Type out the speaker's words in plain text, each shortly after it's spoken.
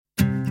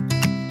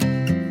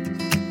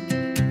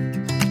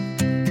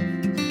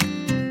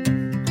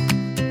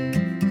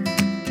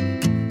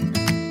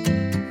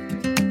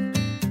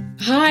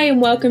Hi and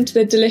welcome to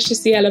the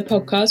Deliciously Ella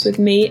podcast with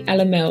me,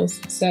 Ella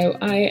Mills. So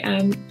I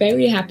am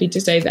very happy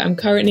to say that I'm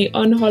currently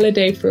on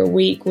holiday for a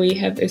week. We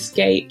have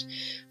escaped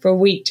for a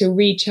week to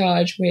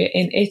recharge. We're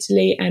in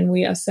Italy and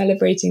we are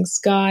celebrating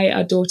Sky,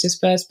 our daughter's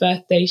first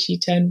birthday. She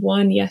turned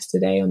 1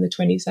 yesterday on the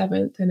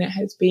 27th and it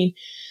has been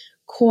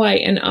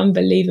quite an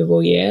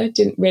unbelievable year.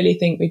 Didn't really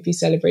think we'd be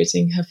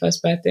celebrating her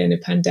first birthday in a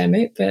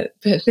pandemic, but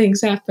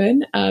things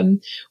happen,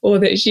 or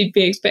that she'd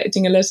be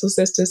expecting a little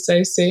sister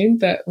so soon.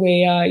 But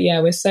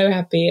we're so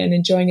happy and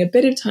enjoying a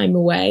bit of time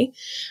away.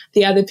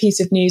 The other piece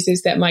of news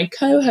is that my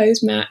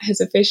co-host Matt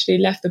has officially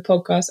left the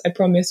podcast. I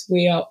promise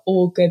we are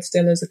all good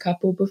still as a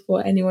couple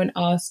before anyone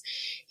asks.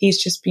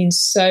 He's just been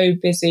so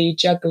busy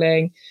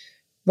juggling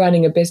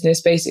running a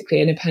business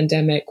basically in a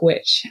pandemic,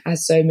 which,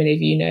 as so many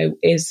of you know,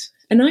 is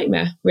a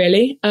nightmare,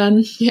 really.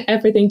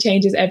 Everything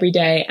changes every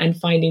day and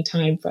finding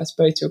time for us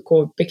both to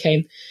record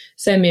became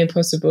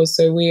semi-impossible.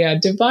 So we are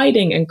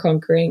dividing and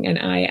conquering and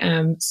I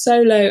am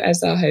solo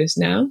as our host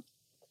now.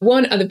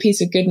 One other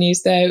piece of good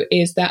news, though,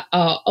 is that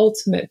our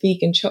ultimate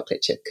vegan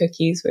chocolate chip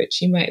cookies,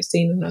 which you might have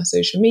seen on our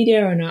social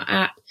media or on our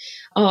app,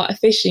 are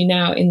officially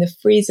now in the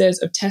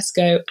freezers of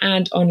Tesco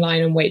and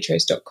online on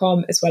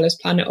Waitrose.com, as well as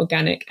Planet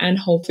Organic and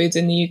Whole Foods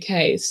in the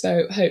UK.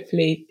 So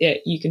hopefully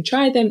you can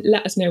try them.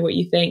 Let us know what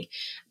you think.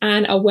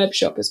 And our web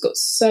shop has got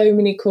so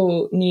many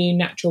cool new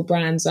natural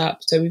brands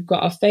up. So we've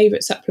got our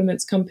favourite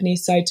supplements company,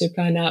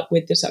 Cytoplan, up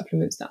with the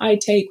supplements that I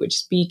take, which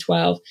is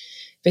B12,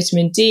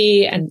 vitamin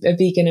D and a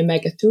vegan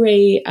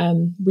omega-3.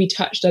 We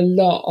touched a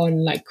lot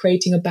on like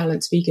creating a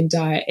balanced vegan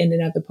diet in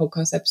another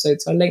podcast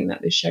episode. So I'll link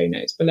that in the show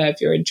notes below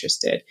if you're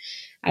interested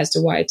as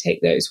to why I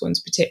take those ones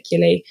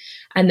particularly.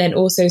 And then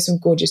also some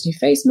gorgeous new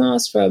face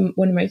masks from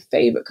one of my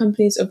favorite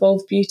companies,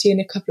 Evolve Beauty,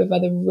 and a couple of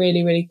other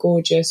really, really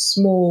gorgeous,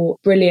 small,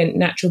 brilliant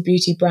natural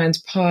beauty brands,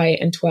 Pi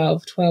and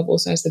 12. 12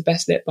 also has the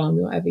best lip balm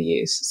you'll ever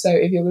use. So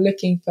if you're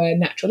looking for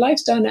natural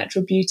lifestyle,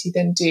 natural beauty,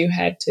 then do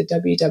head to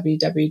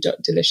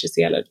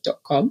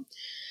www.deliciouslyella.com.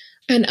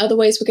 And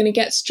otherwise, we're going to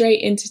get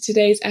straight into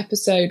today's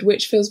episode,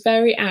 which feels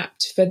very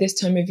apt for this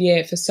time of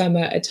year, for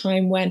summer, a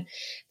time when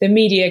the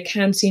media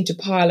can seem to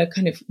pile a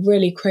kind of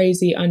really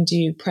crazy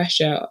undue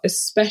pressure,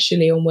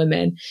 especially on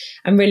women,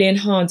 and really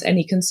enhance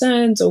any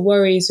concerns or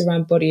worries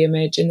around body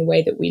image and the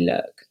way that we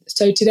look.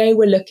 So today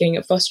we're looking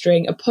at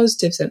fostering a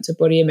positive sense of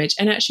body image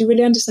and actually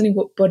really understanding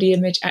what body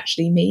image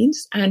actually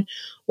means and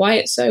why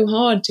it's so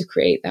hard to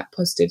create that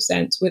positive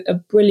sense with a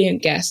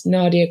brilliant guest,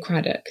 Nadia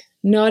Craddock.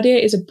 Nadia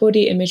is a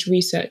body image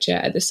researcher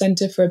at the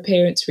Centre for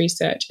Appearance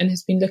Research and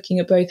has been looking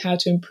at both how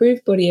to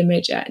improve body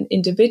image at an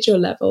individual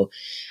level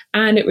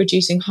and at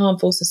reducing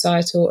harmful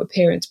societal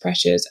appearance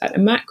pressures at a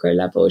macro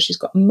level. She's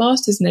got a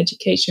master's in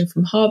education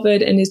from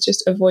Harvard and is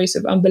just a voice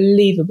of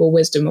unbelievable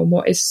wisdom on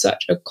what is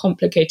such a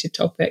complicated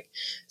topic.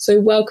 So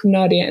welcome,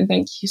 Nadia, and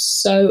thank you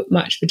so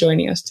much for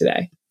joining us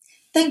today.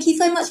 Thank you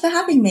so much for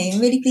having me. I'm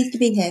really pleased to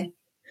be here.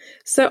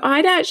 So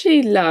I'd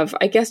actually love,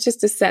 I guess,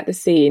 just to set the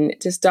scene,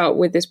 to start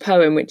with this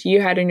poem which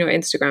you had on your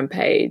Instagram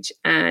page,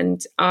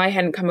 and I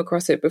hadn't come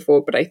across it before,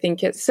 but I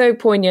think it's so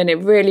poignant. It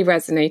really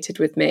resonated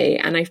with me,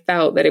 and I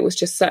felt that it was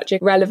just such a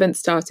relevant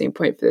starting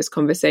point for this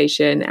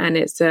conversation. And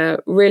it's a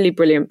really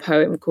brilliant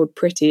poem called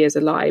Pretty as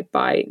a Lie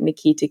by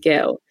Nikita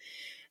Gill.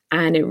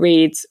 And it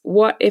reads,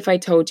 "What if I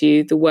told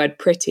you the word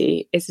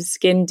pretty is a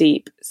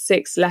skin-deep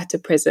 6-letter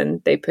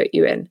prison they put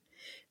you in?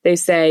 They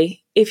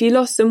say, if you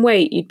lost some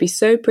weight, you'd be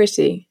so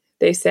pretty.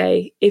 They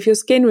say, if your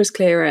skin was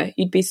clearer,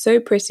 you'd be so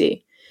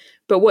pretty.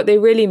 But what they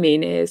really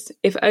mean is,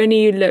 if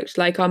only you looked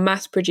like our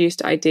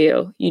mass-produced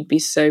ideal, you'd be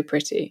so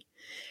pretty.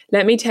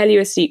 Let me tell you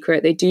a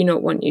secret they do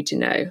not want you to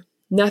know.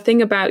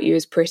 Nothing about you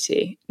is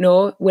pretty,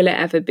 nor will it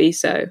ever be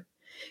so.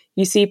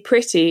 You see,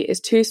 pretty is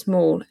too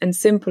small and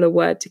simple a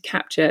word to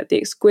capture the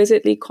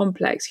exquisitely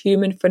complex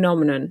human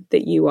phenomenon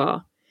that you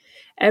are.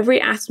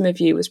 Every atom of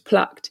you was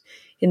plucked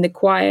in the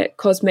quiet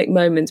cosmic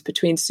moments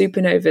between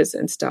supernovas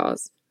and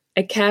stars.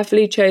 A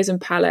carefully chosen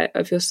palette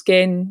of your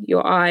skin,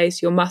 your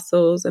eyes, your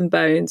muscles and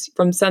bones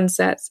from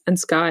sunsets and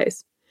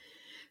skies.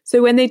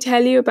 So when they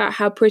tell you about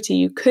how pretty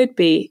you could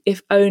be,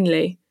 if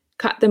only,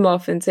 cut them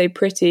off and say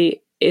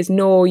pretty is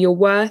nor your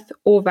worth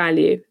or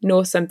value,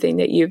 nor something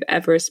that you've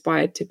ever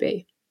aspired to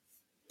be."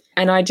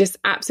 And I just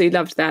absolutely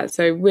loved that.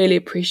 So really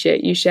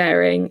appreciate you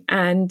sharing,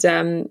 and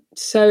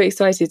so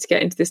excited to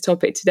get into this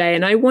topic today.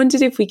 And I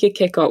wondered if we could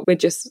kick off with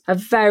just a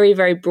very,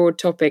 very broad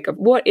topic of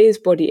what is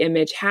body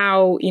image?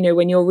 How,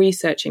 when you're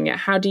researching it,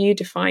 how do you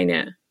define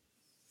it?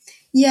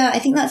 Yeah, I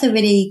think that's a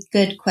really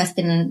good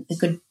question and a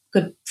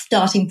good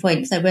starting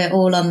point. So we're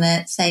all on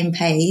the same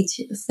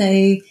page.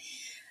 So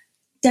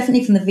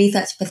definitely from the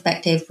research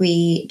perspective,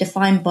 we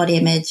define body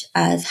image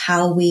as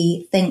how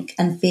we think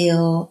and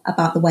feel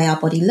about the way our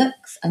body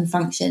looks and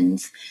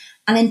functions,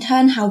 and in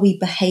turn, how we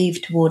behave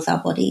towards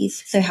our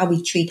bodies, so how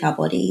we treat our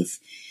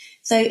bodies.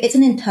 So it's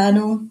an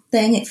internal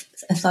thing, it's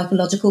a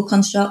psychological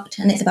construct,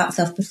 and it's about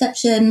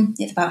self-perception,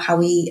 it's about how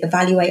we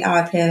evaluate our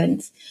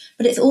appearance,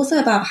 but it's also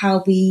about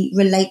how we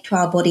relate to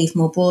our bodies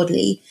more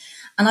broadly.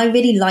 And I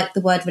really like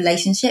the word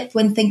relationship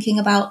when thinking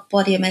about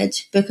body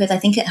image, because I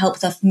think it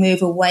helps us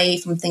move away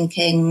from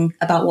thinking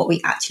about what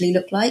we actually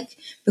look like,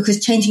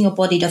 because changing your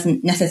body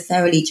doesn't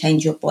necessarily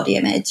change your body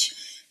image.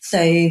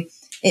 So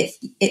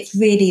it's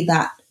really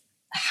that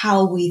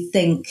how we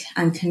think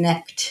and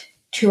connect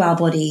to our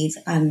bodies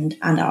and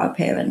our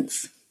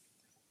appearance.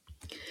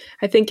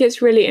 I think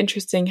it's really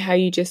interesting how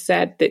you just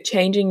said that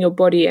changing your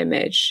body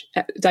image,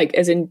 like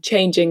as in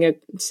changing,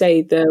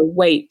 say, the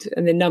weight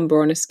and the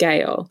number on a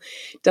scale,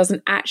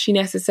 doesn't actually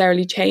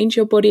necessarily change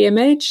your body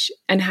image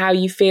and how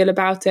you feel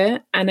about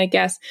it. And I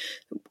guess,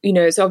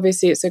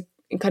 it's a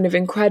kind of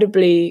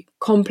incredibly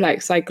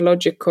complex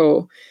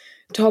psychological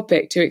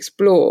topic to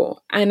explore.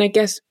 And I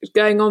guess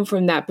going on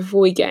from that, before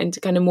we get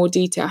into kind of more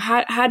detail,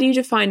 how do you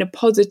define a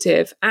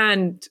positive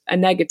and a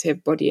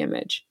negative body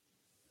image?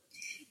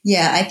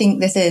 Yeah, I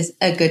think this is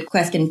a good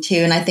question too.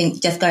 And I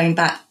think just going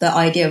back, the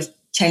idea of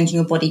changing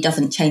your body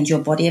doesn't change your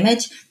body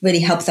image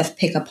really helps us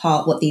pick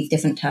apart what these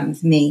different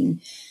terms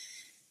mean.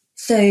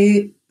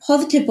 So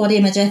positive body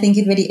image, I think,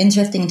 is really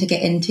interesting to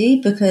get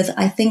into, because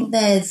I think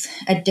there's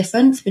a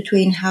difference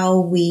between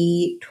how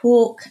we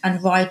talk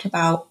and write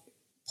about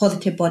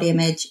positive body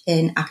image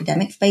in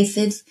academic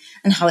spaces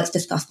and how it's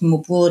discussed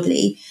more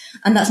broadly.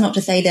 And that's not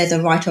to say there's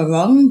a right or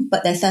wrong,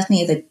 but there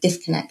certainly is a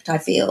disconnect, I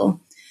feel.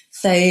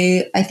 So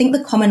I think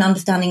the common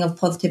understanding of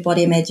positive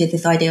body image is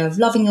this idea of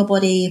loving your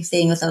body,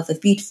 seeing yourself as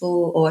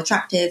beautiful or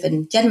attractive,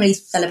 and generally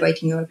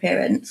celebrating your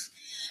appearance.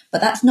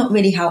 But that's not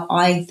really how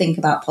I think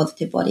about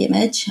positive body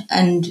image,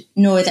 and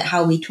nor is it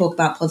how we talk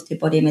about positive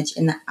body image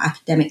in the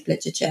academic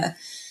literature.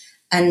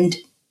 And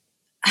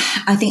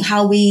I think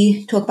how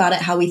we talk about it,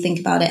 how we think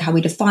about it, how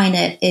we define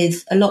it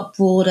is a lot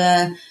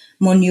broader,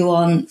 more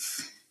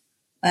nuanced,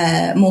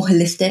 more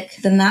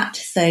holistic than that.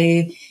 So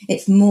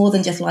it's more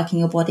than just liking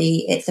your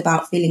body. It's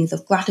about feelings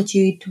of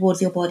gratitude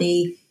towards your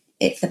body.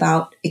 It's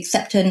about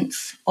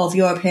acceptance of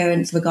your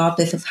appearance,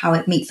 regardless of how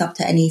it meets up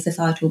to any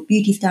societal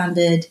beauty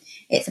standard.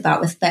 It's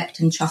about respect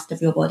and trust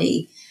of your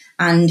body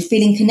and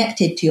feeling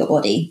connected to your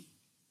body.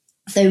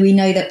 So we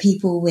know that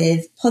people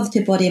with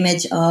positive body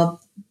image are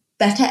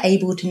better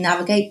able to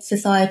navigate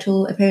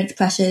societal appearance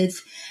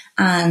pressures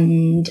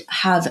and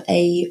have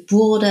a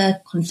broader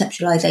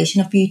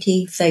conceptualization of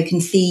beauty, so can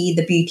see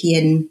the beauty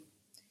in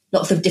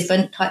lots of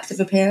different types of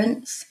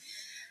appearance.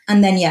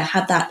 And then,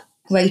 have that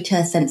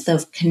greater sense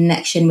of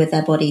connection with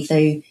their body,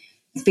 so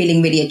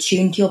feeling really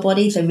attuned to your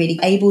body, so really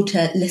able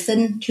to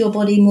listen to your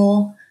body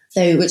more,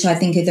 so which I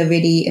think is a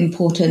really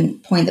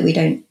important point that we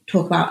don't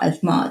talk about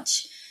as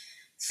much.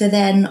 So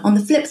then on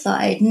the flip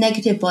side,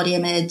 negative body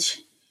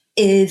image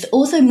is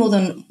also more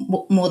than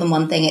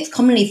one thing. It's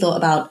commonly thought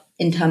about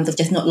in terms of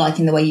just not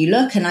liking the way you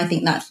look. And I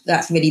think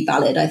that's really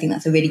valid. I think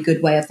that's a really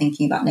good way of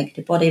thinking about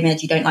negative body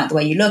image. You don't like the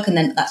way you look, and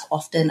then that's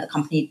often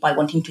accompanied by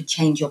wanting to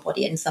change your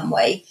body in some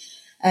way.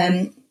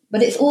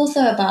 But it's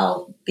also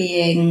about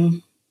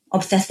being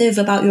obsessive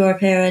about your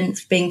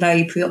appearance, being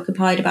very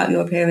preoccupied about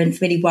your appearance,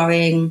 really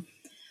worrying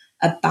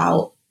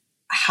about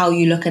how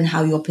you look and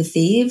how you're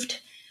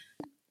perceived.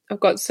 I've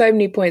got so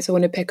many points I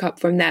want to pick up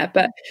from there.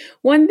 But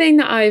one thing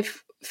that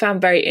I've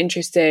found very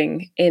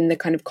interesting in the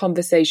kind of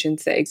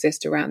conversations that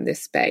exist around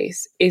this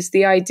space is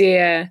the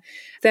idea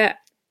that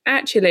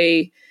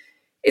actually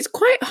it's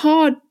quite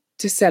hard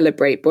to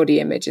celebrate body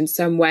image in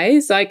some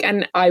ways.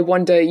 And I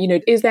wonder,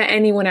 is there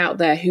anyone out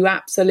there who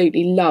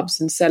absolutely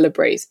loves and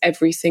celebrates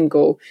every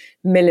single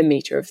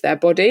millimeter of their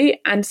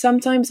body? And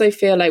sometimes I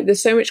feel like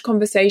there's so much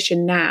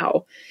conversation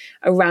now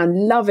around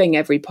loving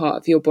every part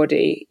of your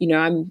body.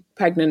 I'm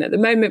pregnant at the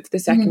moment for the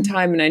second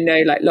time, and I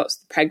know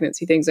lots of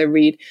pregnancy things I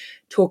read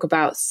talk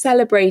about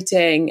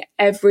celebrating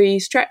every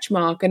stretch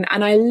mark, and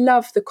I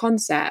love the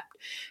concept,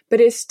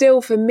 but it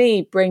still for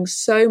me brings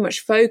so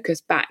much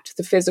focus back to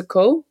the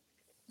physical.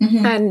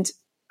 And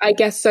I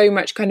guess so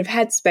much kind of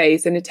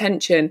headspace and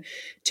attention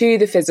to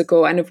the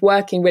physical, and of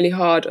working really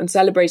hard on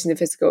celebrating the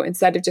physical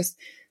instead of just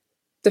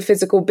the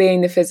physical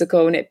being the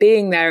physical and it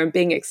being there and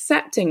being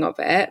accepting of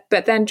it,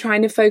 but then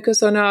trying to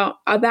focus on our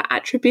other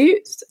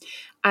attributes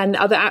and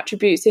other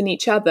attributes in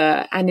each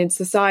other and in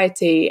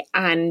society,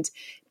 and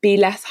be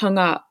less hung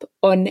up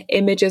on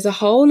image as a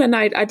whole. And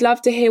I'd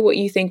love to hear what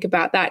you think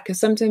about that, because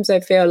sometimes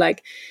I feel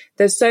like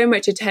there's so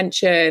much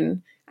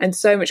attention and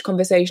so much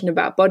conversation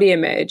about body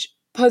image,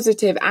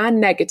 positive and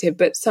negative,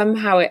 but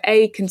somehow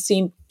it can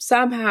seem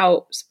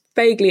somehow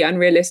vaguely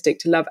unrealistic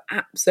to love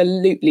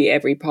absolutely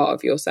every part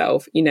of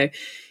yourself. You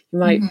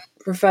might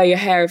prefer your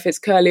hair if it's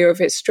curly or if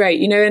it's straight,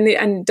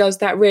 and does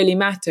that really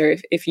matter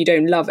if you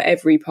don't love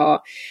every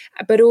part?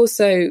 But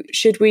also,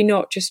 should we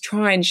not just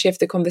try and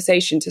shift the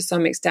conversation to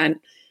some extent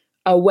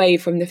away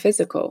from the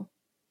physical?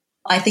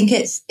 I think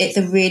it's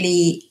a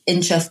really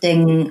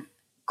interesting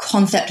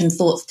concept and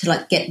thoughts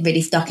to get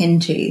really stuck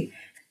into.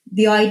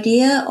 The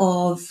idea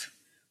of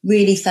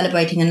really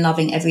celebrating and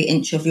loving every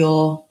inch of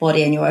your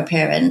body and your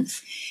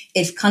appearance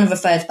is kind of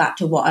refers back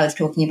to what I was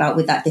talking about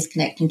with that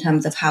disconnect in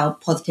terms of how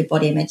positive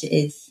body image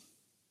is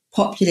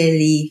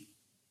popularly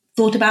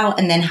thought about,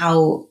 and then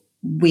how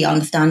we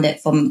understand it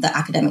from the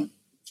academic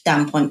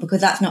standpoint,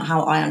 because that's not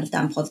how I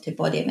understand positive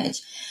body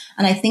image.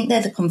 And I think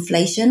there's a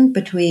conflation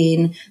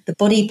between the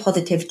body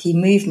positivity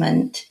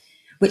movement,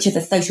 which is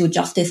a social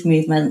justice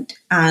movement,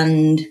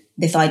 and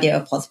this idea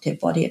of positive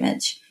body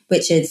image,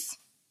 which is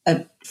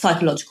a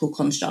psychological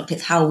construct.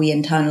 It's how we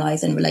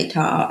internalize and relate to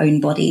our own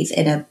bodies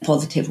in a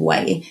positive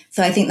way.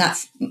 So I think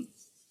that's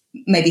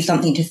maybe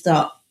something to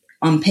start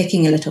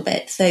unpicking a little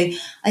bit. So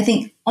I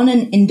think on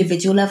an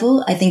individual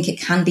level, I think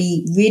it can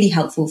be really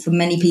helpful for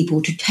many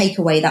people to take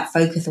away that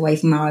focus away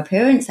from our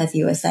appearance, as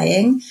you were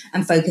saying,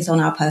 and focus on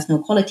our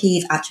personal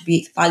qualities,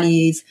 attributes,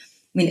 values.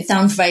 I mean, it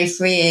sounds very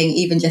freeing,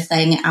 even just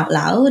saying it out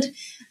loud.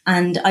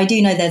 And I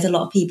do know there's a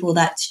lot of people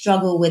that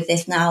struggle with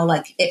this now.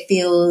 Like, it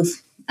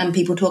feels, and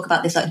people talk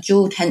about this like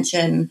dual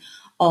tension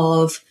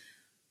of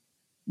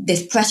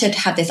this pressure to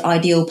have this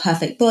ideal,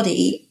 perfect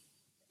body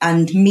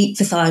and meet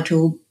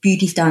societal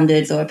beauty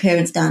standards or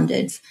appearance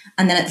standards,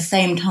 and then at the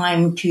same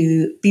time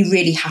to be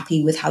really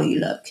happy with how you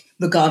look,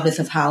 regardless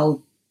of how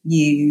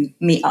you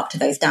meet up to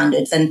those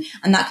standards. And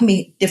that can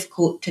be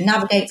difficult to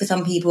navigate for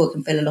some people. It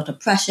can feel a lot of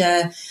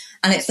pressure,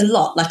 and it's a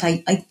lot. Like,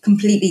 I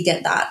completely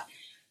get that.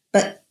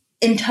 But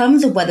in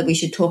terms of whether we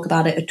should talk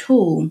about it at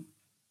all,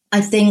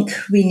 I think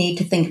we need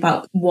to think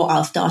about what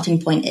our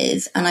starting point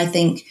is. And I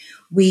think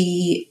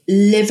we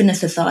live in a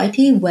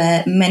society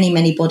where many,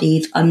 many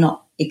bodies are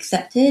not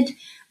accepted,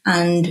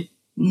 and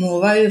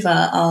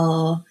moreover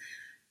are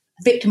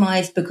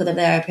victimized because of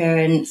their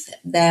appearance.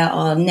 There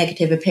are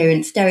negative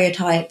appearance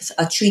stereotypes,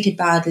 are treated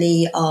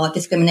badly, are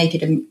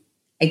discriminated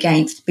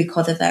against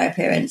because of their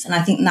appearance. And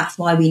I think that's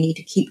why we need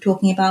to keep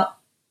talking about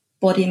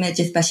body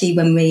image, especially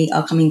when we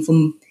are coming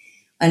from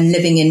and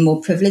living in more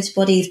privileged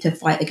bodies, to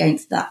fight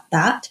against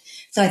that.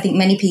 So I think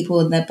many people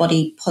in the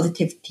body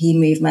positivity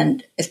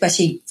movement,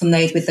 especially from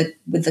those with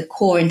the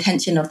core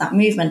intention of that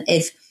movement,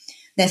 is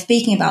they're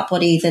speaking about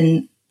bodies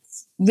and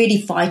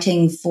really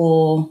fighting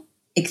for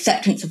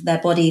acceptance of their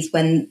bodies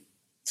when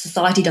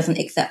society doesn't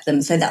accept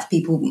them. So that's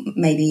people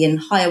maybe in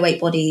higher weight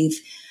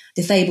bodies,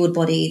 disabled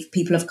bodies,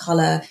 people of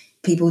color,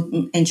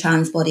 people in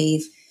trans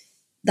bodies,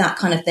 that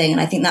kind of thing. And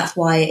I think that's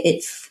why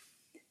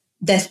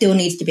there still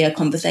needs to be a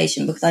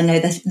conversation, because I know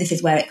this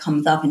is where it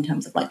comes up in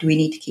terms of like, do we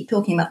need to keep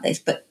talking about this?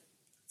 But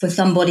for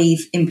some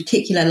bodies in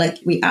particular, like,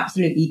 we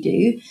absolutely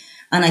do.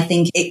 And I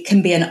think it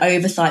can be an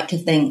oversight to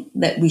think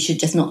that we should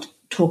just not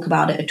talk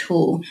about it at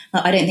all.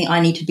 Like, I don't think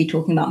I need to be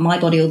talking about my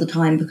body all the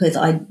time, because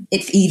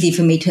it's easy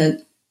for me to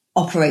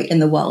operate in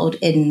the world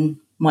in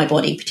my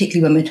body,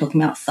 particularly when we're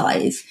talking about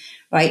size,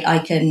 right? I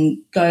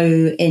can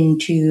go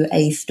into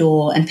a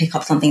store and pick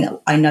up something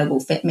that I know will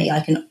fit me. I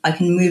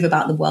can move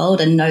about the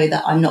world and know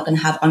that I'm not going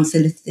to have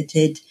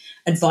unsolicited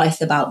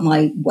advice about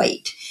my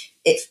weight.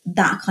 It's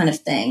that kind of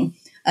thing.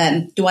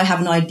 Do I have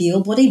an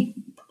ideal body?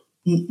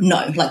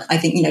 No. Like, I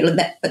think,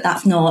 but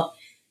that's not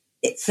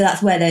it. So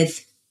that's where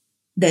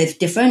there's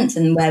difference,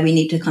 and where we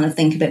need to kind of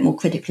think a bit more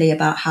critically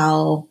about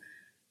how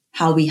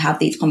we have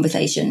these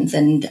conversations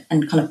and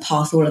kind of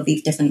pass all of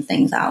these different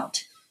things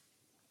out.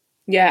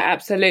 Yeah,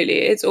 absolutely.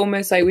 It's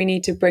almost like we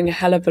need to bring a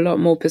hell of a lot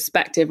more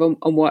perspective on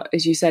what,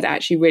 as you said,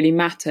 actually really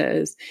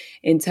matters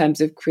in terms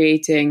of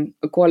creating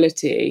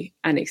equality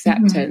and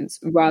acceptance,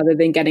 rather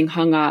than getting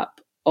hung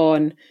up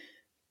on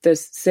the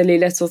silly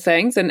little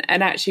things. And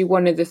actually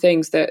one of the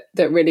things that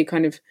really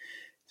kind of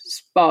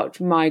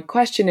sparked my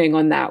questioning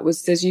on that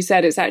was, as you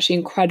said, it's actually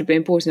incredibly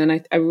important.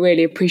 And I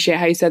really appreciate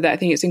how you said that. I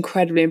think it's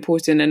incredibly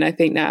important. And I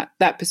think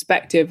that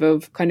perspective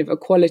of kind of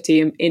equality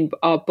in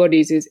our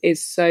bodies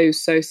is so,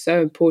 so, so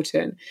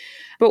important.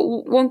 But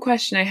one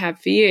question I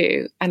have for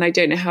you, and I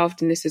don't know how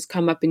often this has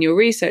come up in your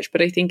research,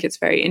 but I think it's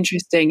very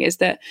interesting, is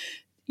that,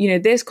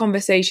 this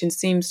conversation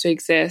seems to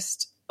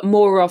exist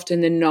more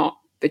often than not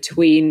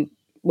between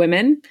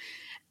women,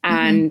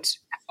 and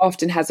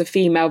often has a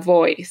female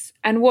voice.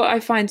 And what I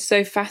find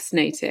so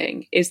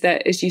fascinating is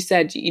that, as you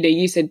said,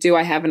 you said, do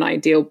I have an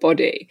ideal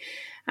body?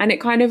 And it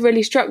kind of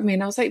really struck me.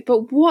 And I was like,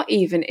 but what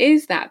even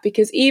is that?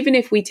 Because even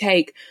if we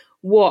take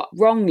what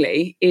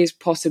wrongly is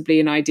possibly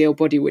an ideal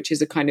body, which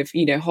is a kind of,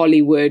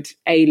 Hollywood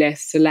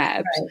A-list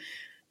celebs, right,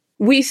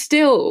 we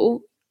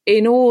still,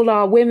 in all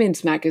our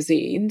women's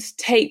magazines,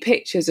 take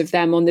pictures of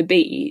them on the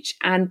beach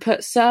and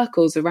put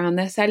circles around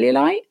their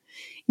cellulite.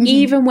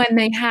 Even when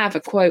they have a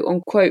quote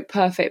unquote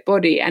perfect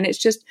body. And it's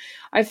just,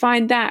 I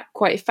find that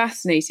quite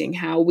fascinating,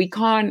 how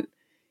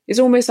it's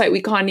almost like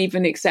we can't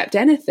even accept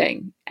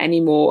anything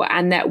anymore.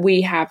 And that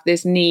we have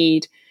this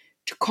need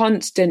to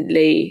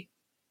constantly,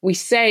 we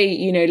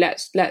say,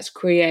 let's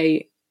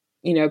create,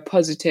 a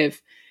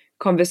positive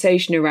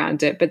conversation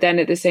around it. But then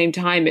at the same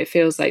time, it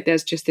feels like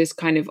there's just this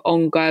kind of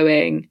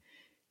ongoing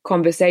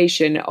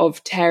conversation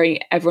of tearing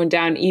everyone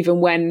down,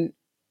 even when,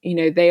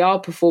 they are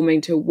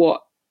performing to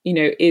what,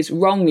 is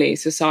wrongly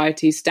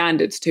society's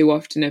standards too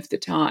often of the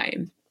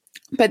time,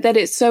 but that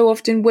it's so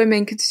often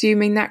women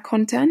consuming that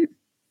content.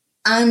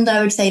 And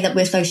I would say that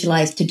we're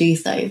socialized to do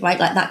so, right?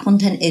 Like, that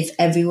content is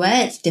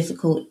everywhere. It's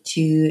difficult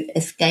to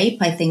escape.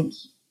 I think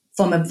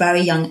from a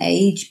very young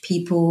age,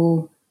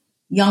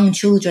 young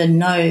children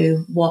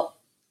know what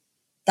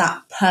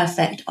that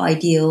perfect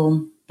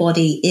ideal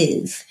body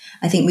is.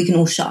 I think we can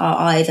all shut our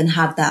eyes and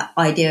have that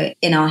idea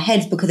in our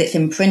heads because it's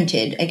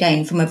imprinted,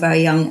 again, from a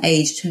very young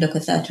age to look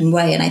a certain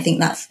way. And I think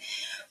that's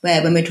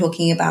where, when we're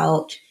talking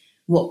about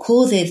what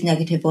causes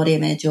negative body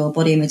image or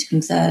body image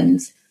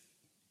concerns,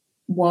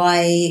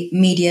 why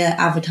media,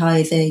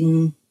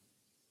 advertising,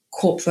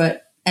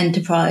 corporate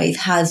enterprise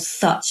has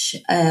such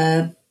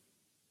a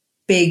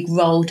big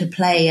role to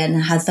play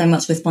and has so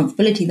much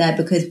responsibility there,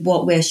 because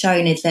what we're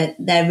shown is that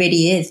there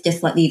really is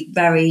just like these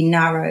very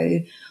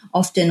narrow,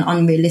 often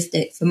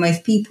unrealistic for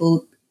most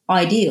people,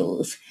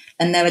 ideals,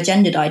 and there are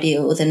gendered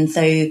ideals. And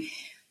so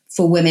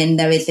for women,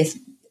 there is this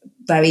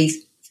very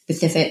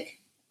specific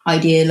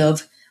ideal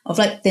of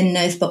like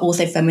thinness, but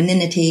also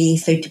femininity.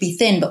 So to be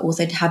thin, but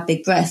also to have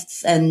big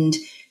breasts and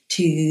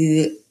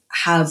to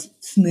have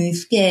smooth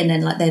skin,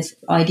 and like there's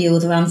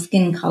ideals around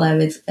skin color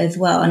as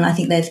well. And I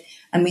think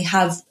we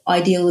have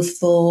ideals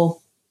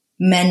for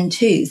men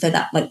too. So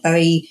that like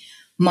very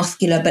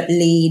muscular but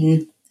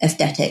lean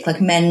aesthetic, like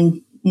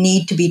men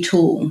need to be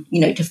tall,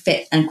 to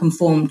fit and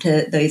conform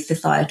to those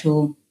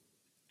societal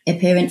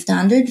appearance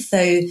standards.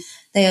 So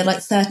they are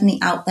like certainly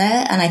out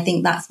there. And I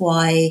think that's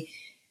why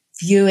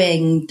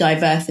viewing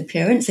diverse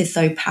appearance is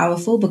so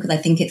powerful, because I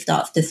think it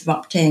starts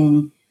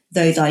disrupting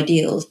those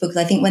ideals. Because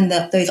I think when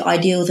those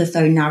ideals are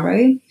so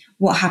narrow,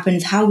 what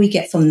happens, how we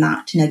get from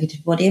that to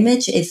negative body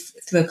image is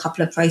through a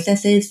couple of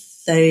processes.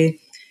 So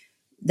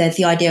there's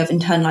the idea of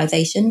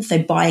internalization, so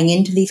buying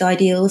into these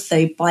ideals,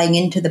 so buying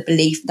into the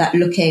belief that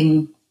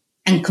looking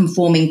and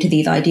conforming to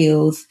these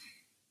ideals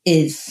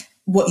is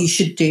what you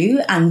should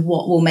do and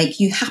what will make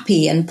you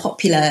happy and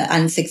popular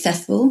and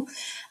successful.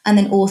 And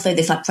then also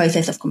this like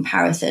process of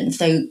comparison.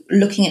 So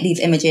looking at these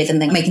images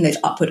and then making those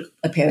upward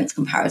appearance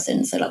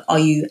comparisons. So like, are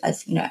you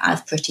as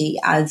pretty,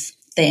 as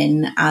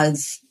thin,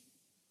 as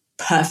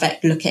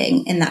perfect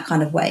looking in that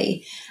kind of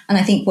way? And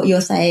I think what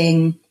you're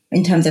saying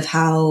in terms of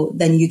how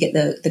then you get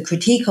the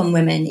critique on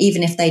women,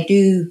 even if they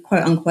do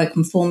quote unquote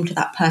conform to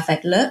that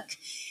perfect look,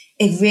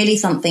 is really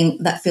something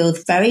that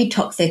feels very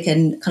toxic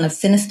and kind of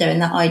sinister, in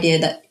that idea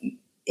that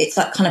it's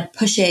like kind of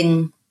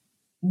pushing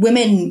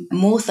women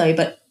more so,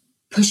 but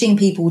pushing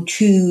people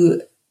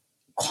to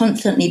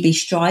constantly be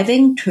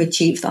striving to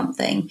achieve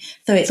something.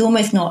 So it's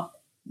almost not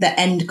the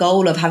end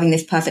goal of having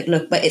this perfect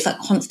look, but it's like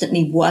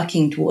constantly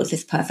working towards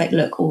this perfect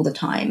look all the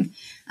time.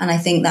 And I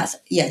think that's,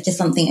 just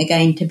something,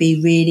 again, to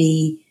be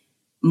really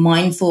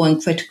mindful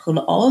and critical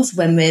of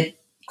when we're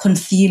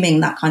consuming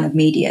that kind of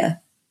media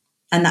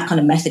and that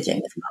kind of messaging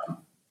as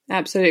well.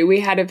 Absolutely. We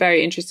had a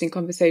very interesting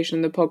conversation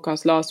on the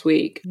podcast last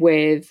week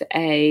with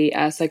a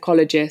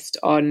psychologist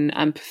on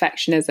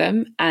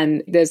perfectionism.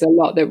 And there's a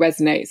lot that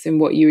resonates in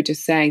what you were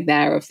just saying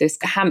there, of this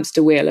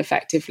hamster wheel,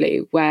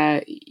 effectively,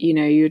 where,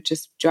 you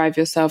just drive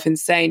yourself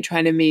insane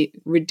trying to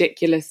meet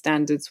ridiculous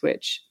standards,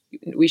 which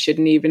we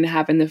shouldn't even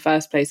have in the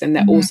first place. And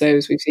that also,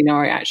 as we've seen,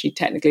 are actually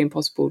technically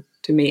impossible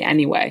to meet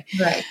anyway.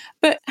 Right.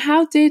 But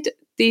how did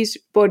these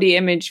body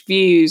image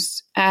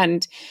views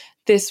and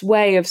this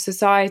way of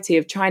society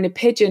of trying to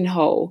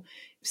pigeonhole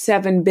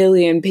 7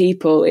 billion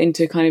people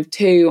into kind of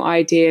two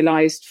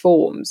idealized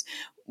forms,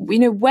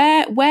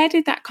 where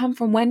did that come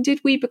from? When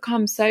did we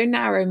become so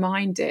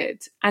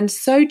narrow-minded and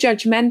so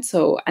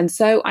judgmental and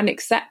so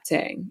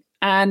unaccepting?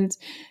 And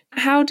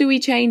how do we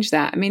change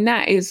that? I mean,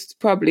 that is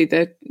probably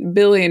the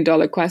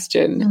billion-dollar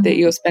question that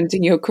you're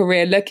spending your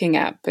career looking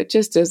at, but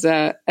just as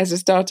a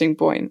starting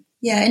point.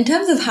 Yeah, in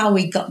terms of how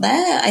we got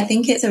there, I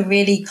think it's a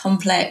really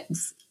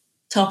complex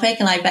topic,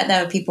 and I bet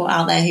there are people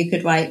out there who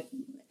could write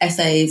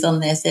essays on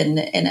this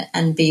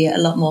and be a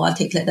lot more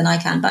articulate than I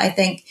can. But I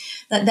think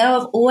that there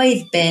have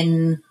always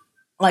been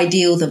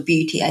ideals of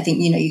beauty. I think,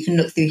 you can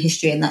look through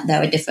history and that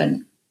there are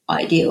different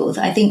ideals.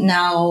 I think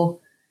now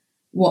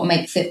what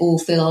makes it all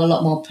feel a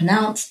lot more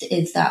pronounced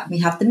is that we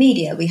have the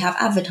media, we have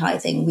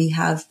advertising, we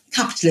have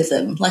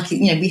capitalism.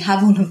 We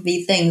have all of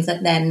these things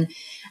that then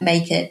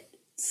make it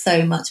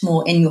so much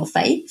more in your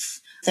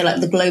face. So like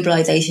the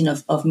globalization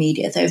of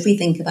media. So if we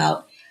think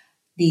about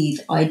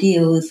these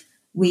ideals,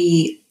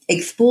 we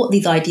export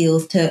these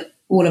ideals to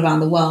all around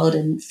the world,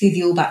 and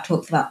Susie Albach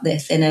talks about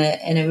this in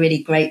a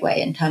really great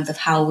way in terms of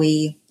how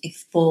we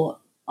export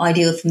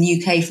ideals from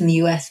the UK, from the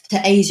US, to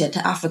Asia,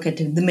 to Africa,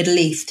 to the Middle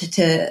East,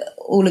 to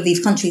all of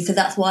these countries. So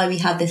that's why we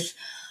have this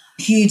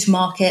huge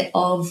market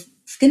of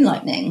skin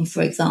lightening,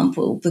 for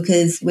example,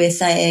 because we're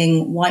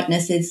saying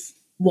whiteness is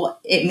what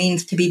it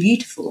means to be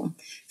beautiful.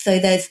 So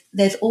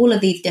there's all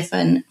of these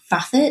different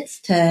facets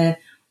to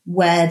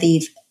where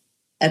these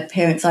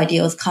appearance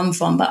ideals come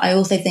from. But I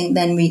also think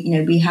then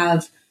we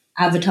have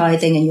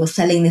advertising, and you're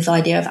selling this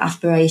idea of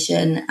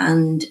aspiration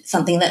and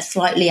something that's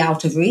slightly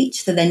out of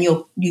reach. So then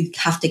you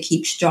have to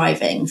keep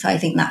striving. So I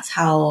think that's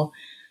how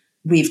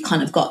we've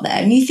kind of got there.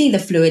 And you see the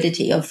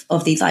fluidity of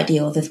these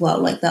ideals as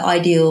well. Like the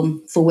ideal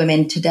for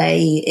women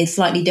today is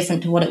slightly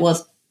different to what it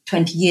was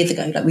 20 years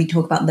ago. Like we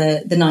talk about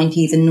the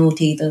 90s and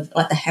noughties of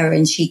like the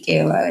heroin chic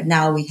era. And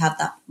now we have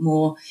that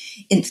more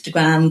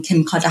Instagram,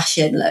 Kim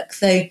Kardashian look.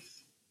 So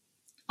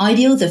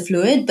ideals are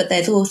fluid, but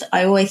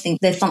I always think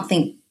there's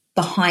something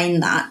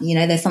behind that.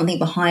 There's something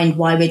behind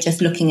why we're just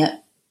looking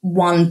at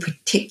one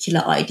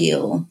particular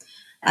ideal,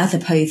 as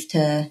opposed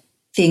to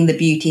seeing the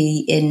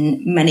beauty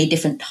in many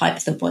different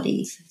types of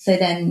bodies. So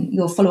then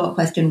your follow-up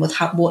question was,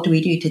 what do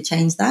we do to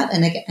change that?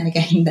 And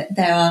again,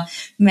 there are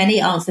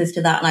many answers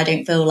to that, and I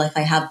don't feel like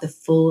I have the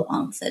full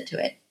answer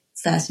to it,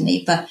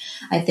 certainly. But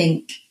I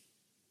think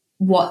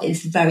what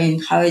is very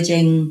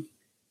encouraging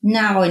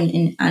now and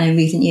in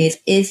recent years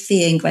is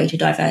seeing greater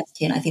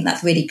diversity. And I think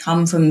that's really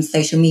come from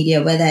social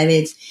media, where there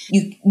is,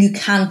 you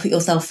can put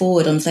yourself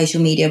forward on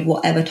social media,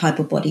 whatever type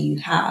of body you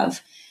have.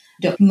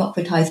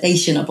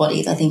 Democratization of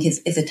bodies, I think,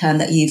 is a term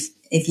that is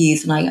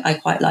used, and I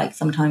quite like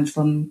sometimes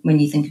from when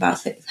you think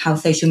about how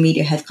social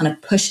media has kind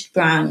of pushed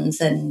brands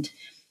and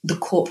the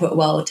corporate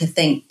world to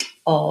think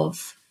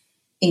of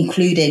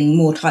including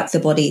more types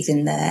of bodies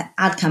in their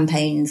ad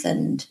campaigns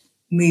and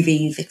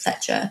movies,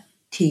 etc.,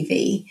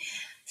 TV.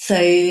 So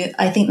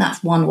I think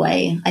that's one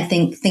way. I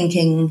think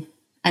thinking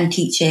and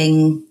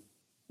teaching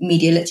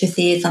media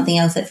literacy is something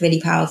else that's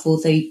really powerful.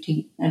 So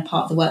and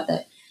part of the work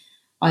that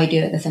I do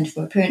at the Centre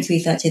for Appearance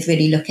Research is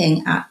really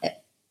looking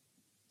at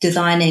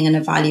designing and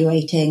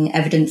evaluating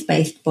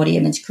evidence-based body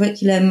image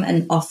curriculum.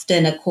 And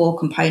often a core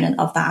component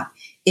of that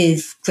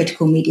is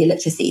critical media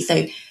literacy.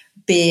 So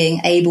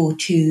being able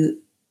to,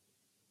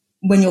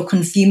 when you're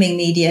consuming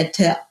media,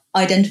 to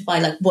identify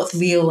like what's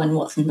real and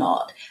what's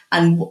not,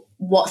 and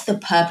what's the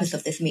purpose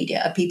of this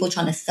media. Are people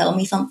trying to sell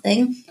me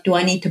something? Do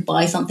I need to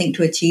buy something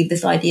to achieve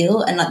this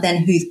ideal? And like,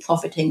 then who's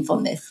profiting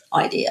from this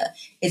idea?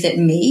 Is it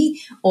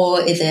me,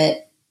 or is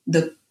it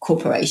the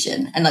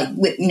corporation? And like,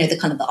 with, the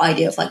kind of the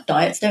idea of like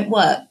diets don't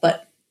work,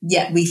 but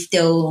yet we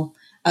still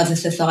as a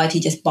society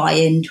just buy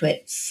into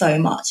it so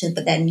much.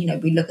 But then,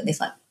 we look at this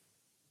like $1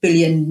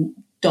 billion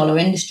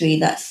industry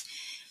that's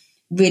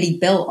really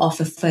built off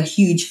of a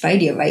huge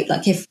failure rate.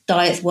 Like if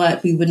diets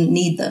work, we wouldn't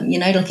need them,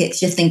 like it's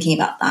just thinking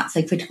about that.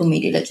 So critical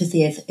media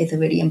literacy is a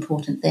really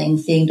important thing.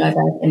 Seeing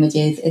diverse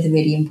images is a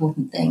really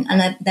important thing.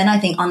 And then I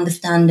think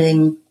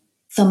understanding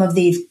some of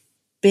these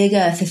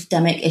bigger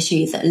systemic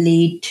issues that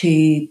lead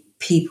to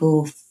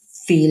people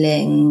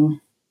feeling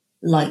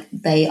like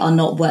they are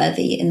not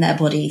worthy in their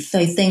bodies.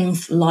 So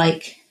things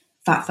like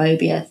fat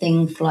phobia,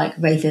 things like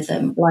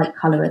racism, like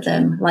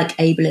colorism, like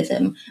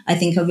ableism, I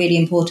think are really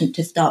important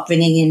to start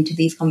bringing into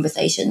these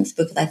conversations,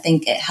 because I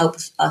think it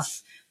helps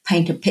us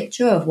paint a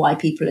picture of why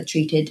people are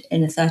treated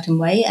in a certain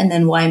way, and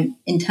then why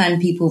in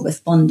turn people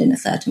respond in a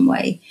certain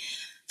way.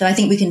 So I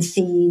think we can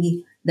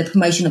see the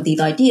promotion of these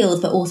ideals,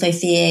 but also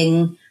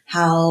seeing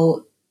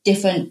how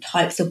different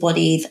types of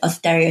bodies are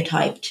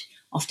stereotyped,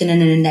 often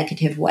in a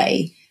negative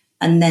way,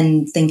 and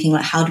then thinking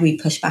like, how do we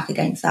push back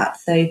against that?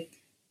 So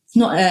it's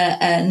not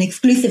an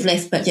exclusive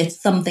list, but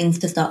just some things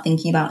to start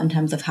thinking about in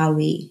terms of how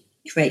we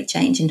create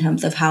change, in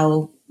terms of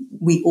how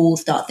we all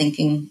start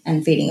thinking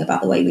and feeling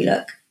about the way we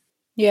look.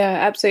 Yeah,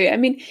 absolutely. I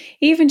mean,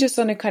 even just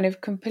on a kind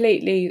of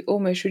completely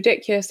almost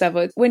ridiculous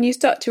level, when you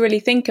start to really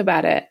think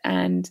about it,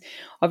 and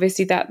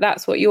obviously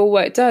that's what your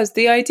work does,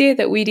 the idea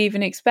that we'd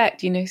even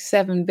expect,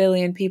 7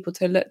 billion people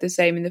to look the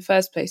same in the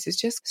first place is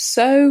just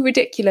so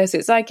ridiculous.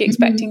 It's like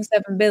expecting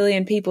 7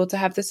 billion people to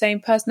have the same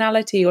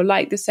personality, or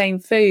like the same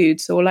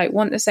foods, or like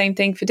want the same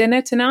thing for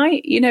dinner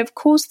tonight. Of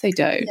course they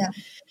don't. Yeah.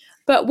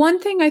 But one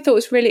thing I thought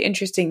was really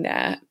interesting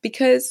there,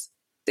 because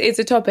it's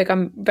a topic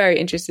I'm very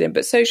interested in,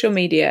 but social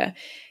media,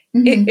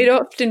 it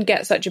often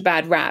gets such a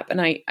bad rap, and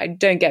I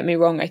don't get me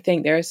wrong, I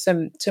think there are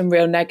some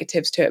real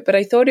negatives to it, but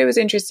I thought it was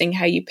interesting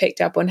how you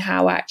picked up on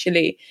how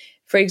actually,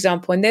 for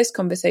example, in this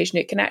conversation,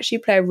 it can actually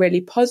play a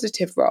really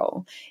positive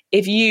role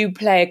if you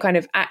play a kind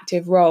of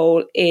active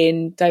role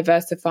in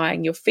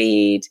diversifying your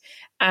feed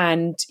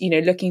and,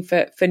 looking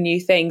for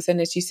new things.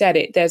 And as you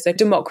said, there's a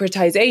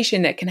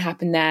democratization that can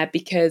happen there,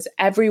 because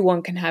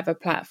everyone can have a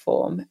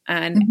platform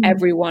and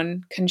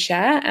everyone can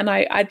share. And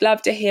I'd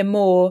love to hear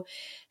more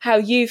how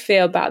you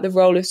feel about the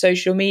role of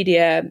social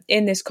media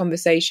in this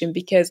conversation,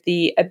 because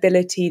the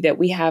ability that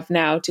we have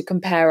now to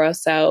compare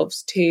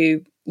ourselves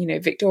to,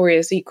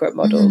 Victoria's Secret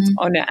models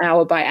on an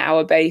hour by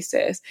hour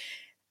basis,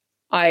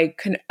 I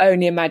can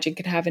only imagine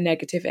can have a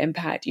negative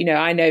impact.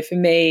 I know for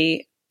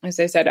me, as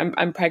I said,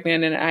 I'm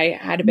pregnant and I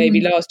had a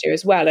baby last year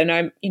as well. And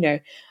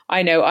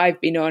I know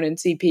I've been on and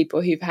see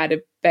people who've had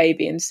a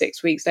baby and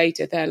 6 weeks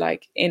later, they're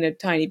like in a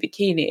tiny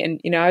bikini.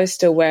 And, I was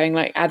still wearing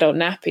like adult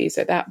nappies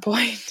at that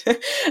point.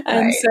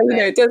 And so,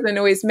 it doesn't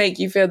always make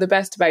you feel the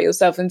best about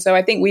yourself. And so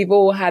I think we've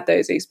all had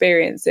those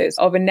experiences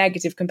of a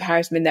negative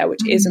comparison in there,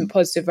 which isn't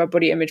positive for our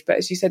body image. But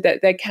as you said,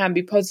 that there can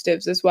be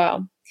positives as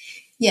well.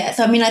 Yeah,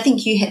 so I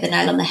think you hit the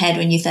nail on the head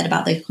when you said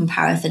about the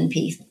comparison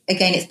piece.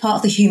 Again, it's part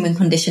of the human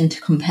condition to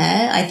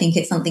compare. I think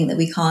it's something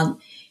that you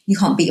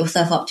can't beat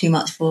yourself up too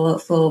much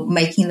for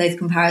making those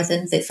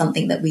comparisons. It's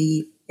something that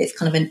it's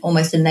kind of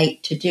almost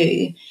innate to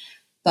do.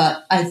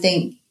 But I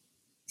think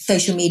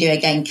social media,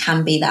 again,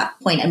 can be that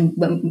point. And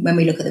when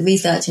we look at the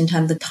research in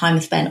terms of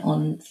time spent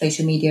on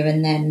social media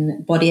and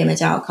then body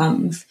image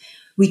outcomes,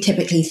 we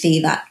typically see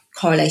that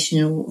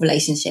correlational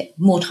relationship: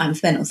 more time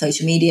spent on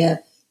social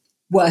media,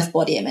 worse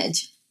body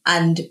image.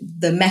 And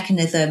the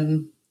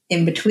mechanism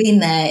in between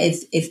there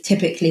is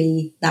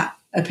typically that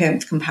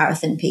appearance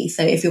comparison piece.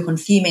 So if you're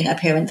consuming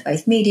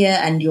appearance-based media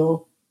and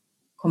you're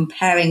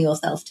comparing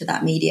yourself to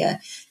that media,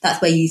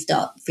 that's where you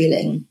start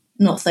feeling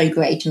not so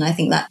great. And I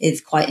think that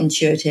is quite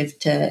intuitive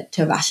to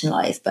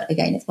rationalize. But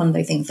again, it's one of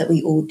those things that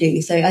we all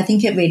do. So I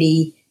think it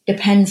really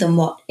depends on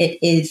what it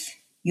is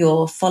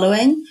you're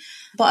following.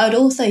 But I would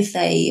also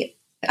say,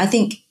 I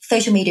think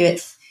social media,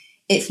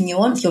 it's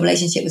nuanced. Your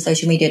relationship with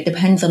social media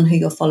depends on who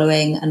you're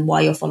following and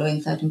why you're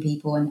following certain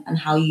people, and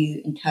how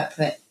you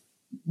interpret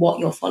what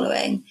you're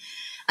following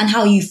and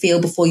how you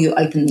feel before you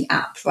open the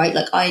app, right?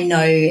 Like, I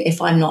know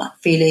if I'm not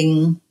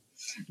feeling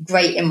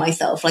great in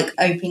myself, like,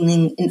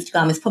 opening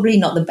Instagram is probably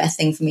not the best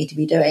thing for me to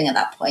be doing at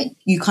that point.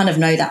 You kind of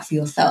know that for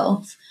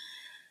yourself.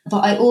 But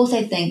I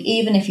also think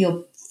even if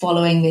you're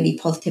following really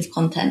positive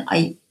content,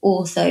 I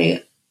also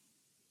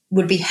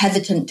would be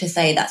hesitant to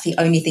say that's the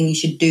only thing you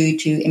should do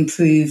to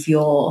improve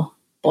your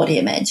body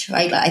image,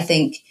 right? Like, I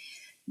think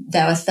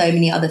there are so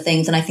many other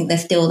things, and I think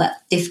there's still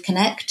that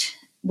disconnect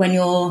when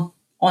you're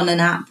on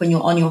an app, when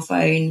you're on your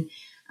phone.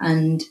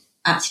 And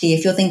actually,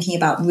 if you're thinking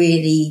about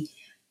really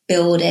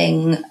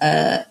building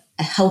a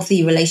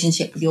healthy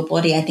relationship with your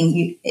body, I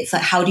think it's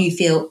like, how do you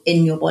feel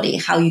in your body,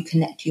 how you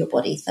connect to your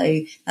body.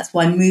 So that's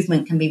why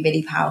movement can be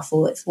really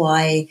powerful. It's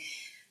why,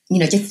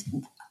 just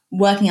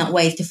working out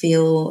ways to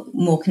feel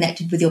more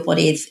connected with your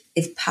body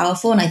is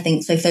powerful. And I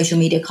think so social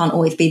media can't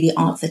always be the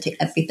answer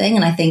to everything.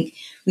 And I think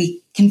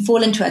we can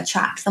fall into a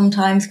trap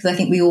sometimes, because I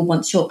think we all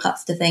want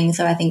shortcuts to things.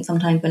 So I think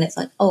sometimes when it's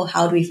like, oh,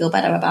 how do we feel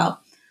better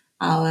about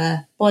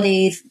our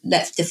bodies?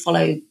 Let's just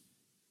follow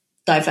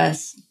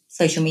diverse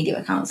social media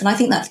accounts. And I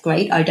think that's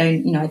great. I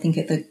think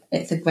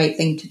it's a great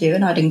thing to do,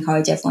 and I'd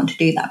encourage everyone to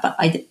do that. But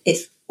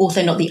it's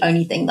also not the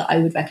only thing that I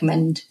would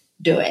recommend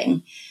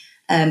doing.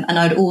 And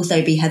I'd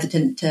also be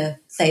hesitant to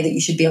say that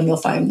you should be on your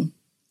phone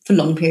for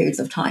long periods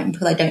of time,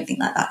 because I don't think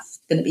that that's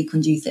going to be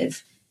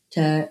conducive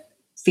to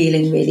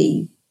feeling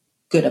really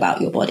good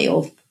about your body,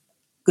 or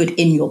good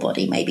in your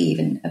body, maybe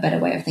even a better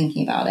way of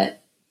thinking about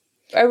it.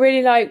 I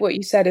really like what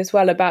you said as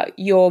well about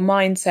your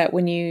mindset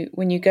when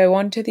you go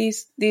onto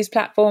these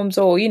platforms,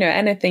 or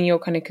anything you're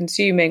kind of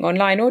consuming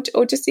online,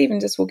 or just even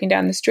just walking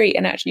down the street.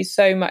 And actually,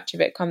 so much of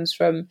it comes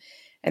from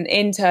an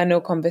internal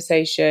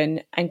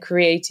conversation and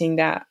creating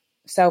that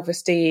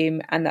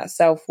self-esteem and that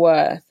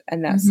self-worth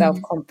and that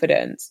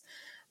self-confidence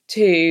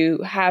to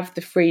have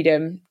the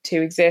freedom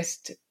to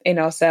exist in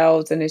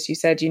ourselves. And as you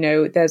said,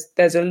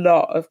 there's a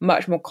lot of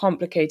much more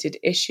complicated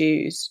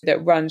issues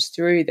that runs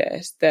through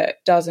this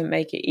that doesn't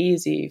make it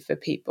easy for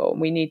people.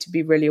 And we need to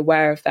be really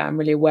aware of that, and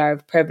really aware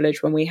of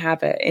privilege when we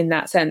have it in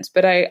that sense.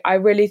 But I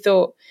really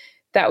thought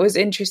that was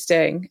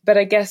interesting, but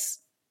I guess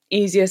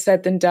easier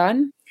said than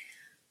done.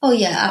 Oh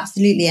yeah,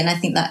 absolutely. And I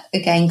think that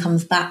again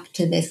comes back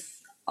to this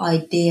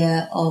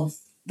idea of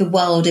the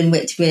world in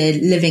which we're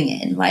living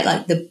in, right?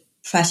 Like, the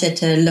pressure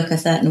to look a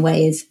certain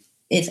way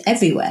is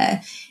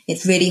everywhere.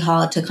 It's really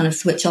hard to kind of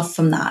switch off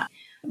from that,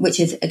 which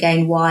is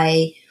again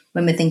why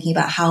when we're thinking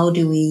about how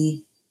do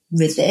we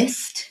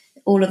resist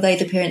all of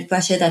those appearance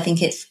pressures, I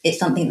think it's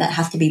something that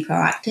has to be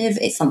proactive.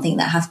 It's something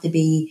that has to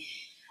be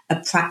a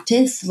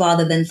practice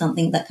rather than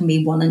something that can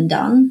be one and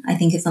done. I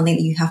think it's something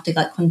that you have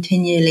to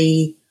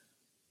continually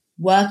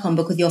work on,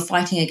 because you're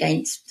fighting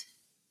against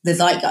the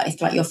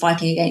zeitgeist, right? You're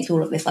fighting against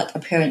all of this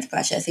appearance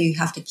pressure. So you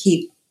have to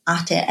keep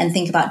at it and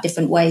think about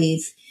different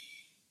ways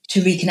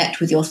to reconnect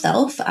with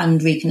yourself and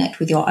reconnect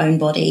with your own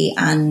body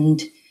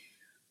and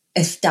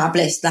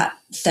establish that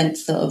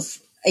sense of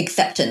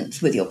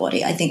acceptance with your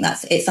body. I think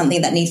it's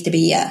something that needs to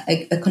be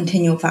a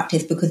continual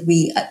practice, because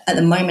we at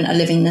the moment are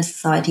living in a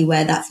society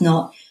where that's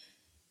not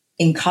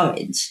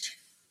encouraged.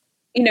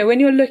 When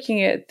you're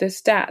looking at the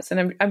stats,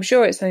 and I'm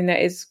sure it's something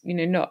that is,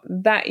 not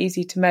that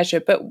easy to measure,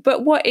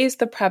 but what is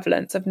the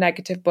prevalence of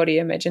negative body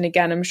image? And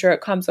again, I'm sure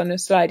it comes on a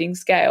sliding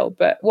scale,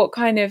 but what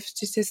kind of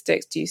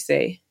statistics do you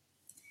see?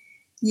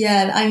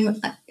 Yeah,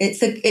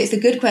 it's a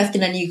good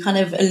question, and you kind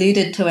of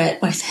alluded to it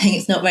by saying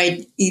it's not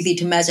very easy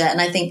to measure. And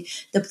I think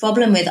the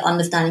problem with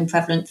understanding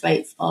prevalence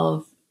rates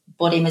of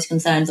body image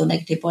concerns or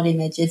negative body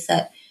image is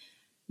that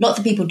lots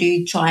of people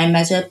do try and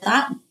measure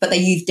that, but they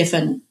use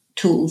different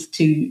tools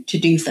to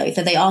do so.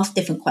 So they ask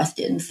different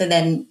questions. So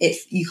then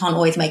you can't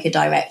always make a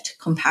direct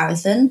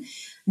comparison.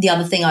 The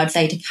other thing I'd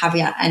say to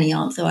caveat any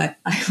answer I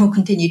will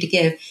continue to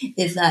give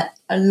is that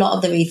a lot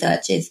of the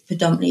research is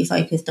predominantly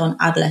focused on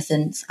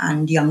adolescents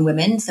and young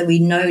women. So we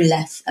know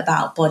less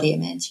about body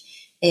image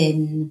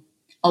in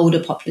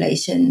older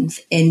populations,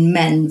 in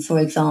men, for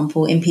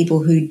example, in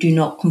people who do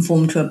not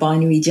conform to a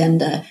binary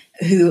gender,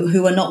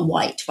 who are not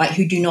white, right,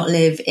 who do not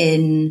live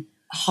in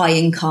high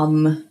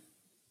income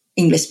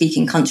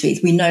English-speaking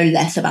countries. We know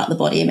less about the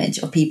body image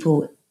of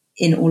people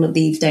in all of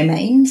these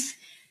domains.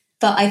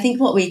 But I think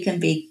what we can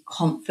be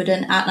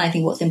confident at, and I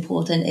think what's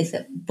important, is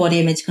that body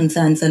image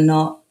concerns are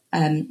not,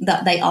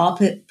 that they are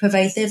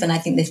pervasive. And I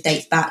think this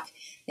dates back.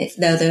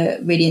 There's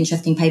a really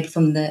interesting paper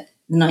from the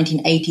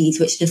 1980s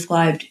which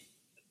described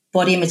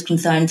body image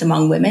concerns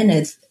among women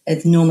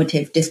as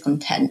normative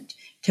discontent,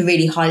 to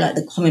really highlight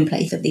the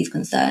commonplace of these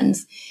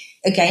concerns.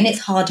 again, it's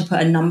hard to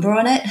put a number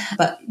on it,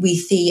 but we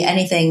see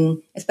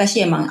anything,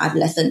 especially among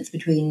adolescents,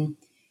 between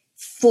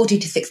 40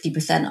 to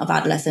 60% of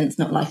adolescents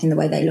not liking the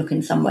way they look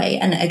in some way.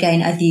 And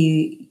again, as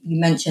you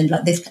mentioned,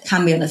 like this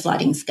can be on a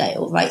sliding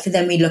scale, right? So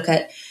then we look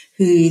at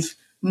who's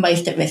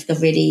most at risk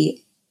of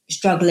really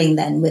struggling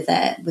then with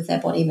their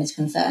body image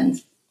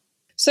concerns.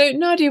 So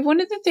Nadia,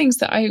 one of the things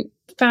that I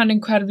found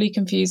incredibly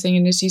confusing,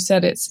 and as you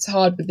said, it's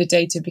hard with the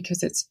data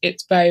because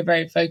it's very,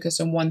 very focused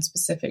on one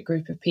specific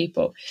group of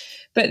people.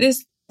 But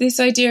this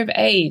idea of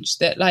age,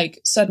 that like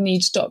suddenly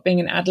you'd stop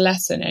being an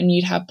adolescent and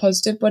you'd have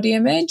positive body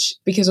image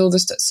because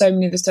so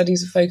many of the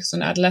studies are focused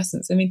on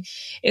adolescence. I mean,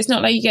 it's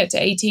not like you get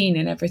to 18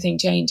 and everything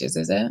changes,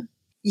 is it?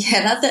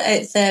 Yeah,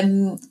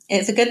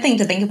 it's a good thing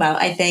to think about.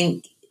 I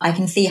think I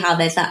can see how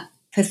there's that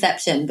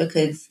perception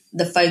because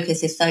the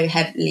focus is so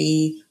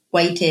heavily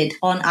weighted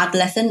on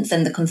adolescence,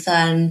 and the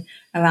concern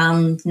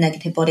around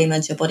negative body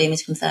image or body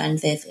image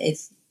concerns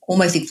is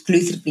almost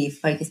exclusively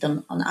focused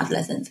on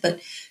adolescence. But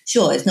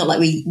sure, it's not like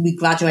we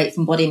graduate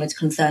from body image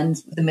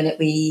concerns the minute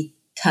we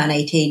turn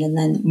 18 and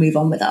then move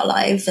on with our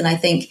lives. And I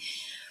think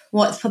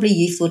what's probably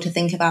useful to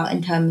think about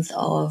in terms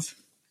of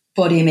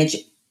body image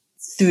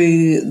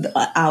through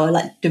our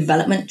like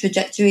development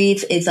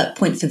trajectories is like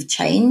points of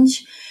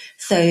change.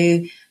 So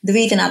the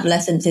reason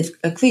adolescence is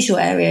a crucial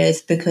area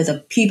is because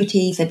of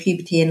puberty. So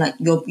puberty and like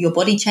your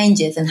body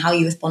changes and how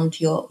you respond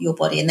to your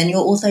body. And then you're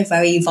also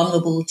very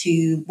vulnerable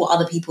to what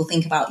other people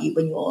think about you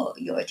when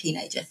you're a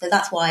teenager. So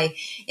that's why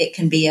it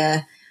can be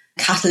a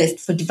catalyst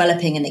for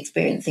developing and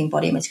experiencing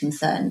body image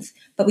concerns.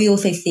 But we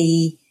also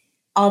see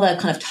other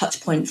kind of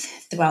touch points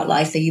throughout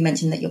life. So you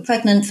mentioned that you're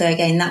pregnant. So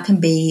again, that can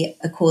be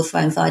a cause for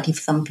anxiety for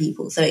some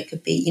people. So it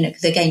could be,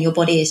 because again, your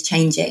body is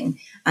changing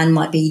and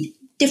might be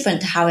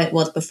different to how it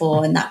was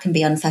before, and that can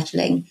be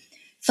unsettling.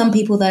 Some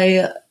people,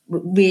 though,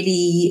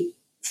 really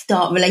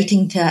start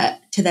relating to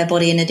their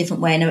body in a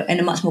different way, in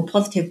a much more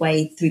positive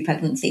way through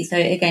pregnancy. So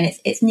again,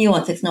 it's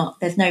nuanced.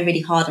 There's no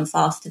really hard and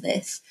fast to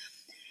this.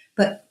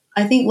 But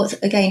I think what's,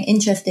 again,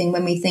 interesting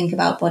when we think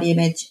about body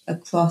image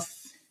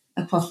across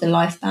the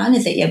lifespan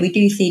is that, yeah, we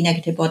do see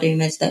negative body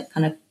image that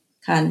kind of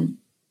can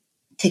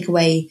tick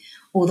away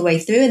all the way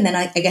through. And then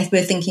I guess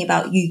we're thinking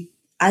about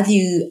as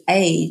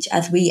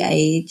we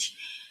age,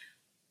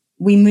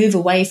 we move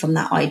away from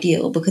that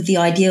ideal because the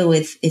ideal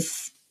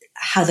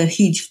has a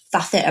huge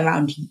facet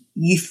around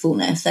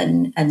youthfulness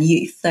and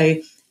youth. So,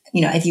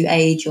 as you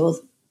age, your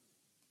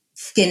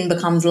skin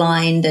becomes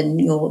lined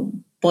and your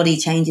body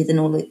changes in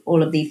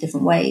all of these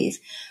different ways.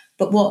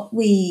 But what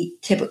we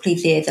typically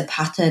see is a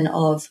pattern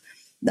of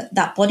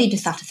that body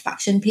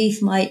dissatisfaction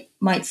piece might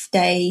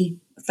stay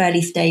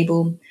fairly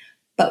stable,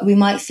 but we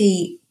might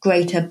see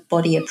greater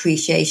body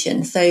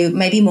appreciation. So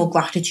maybe more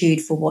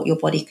gratitude for what your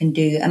body can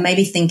do, and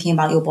maybe thinking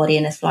about your body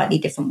in a slightly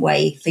different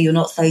way. So you're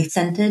not so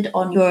centered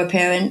on your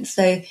appearance.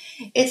 So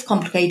it's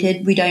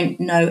complicated. We don't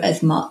know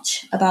as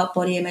much about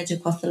body image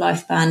across the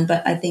lifespan,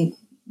 but I think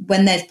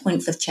when there's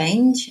points of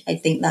change, I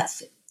think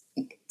that's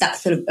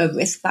sort of a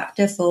risk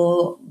factor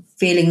for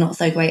feeling not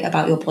so great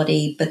about your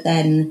body. But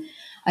then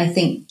I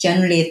think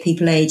generally as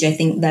people age, I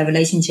think their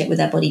relationship with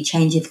their body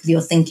changes because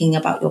you're thinking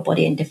about your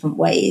body in different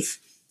ways.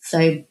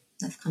 So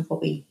that's kind of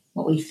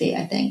what we see,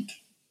 I think.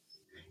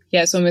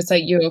 Yeah, it's almost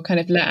like you're kind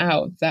of let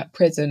out of that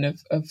prison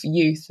of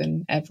youth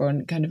and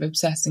everyone kind of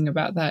obsessing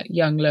about that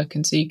young look,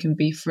 and so you can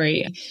be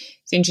free.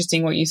 It's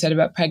interesting what you said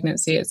about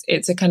pregnancy.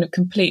 It's a kind of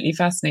completely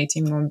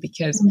fascinating one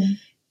because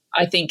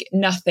I think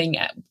nothing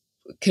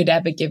could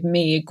ever give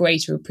me a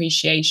greater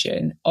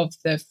appreciation of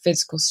the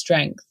physical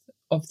strength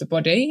of the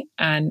body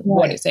and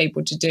what it's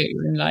able to do.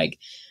 And like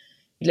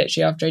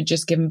literally after I'd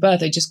just given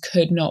birth, I just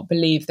could not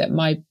believe that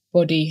my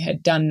body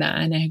had done that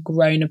and it had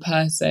grown a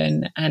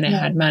person and it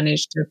had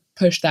managed to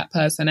push that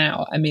person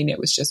out. I mean, it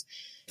was just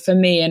for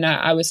me, and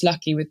I was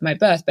lucky with my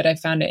birth, but I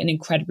found it an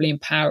incredibly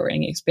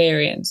empowering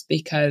experience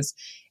because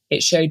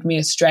it showed me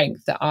a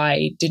strength that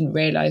I didn't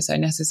realize I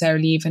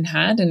necessarily even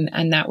had.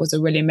 And that was a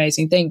really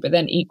amazing thing. But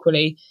then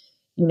equally,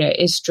 it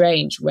is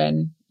strange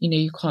when,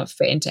 you can't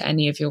fit into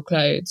any of your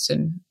clothes,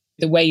 and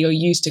the way you're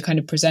used to kind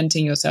of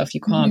presenting yourself,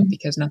 you can't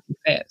because nothing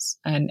fits,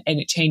 and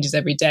it changes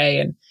every day.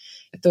 And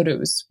I thought it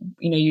was,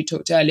 you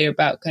talked earlier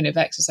about kind of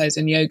exercise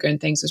and yoga and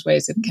things as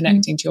ways of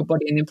connecting to your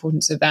body and the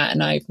importance of that.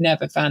 And I've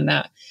never found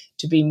that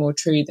to be more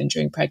true than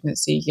during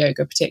pregnancy.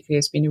 Yoga particularly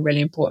has been a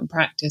really important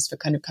practice for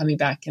kind of coming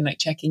back and like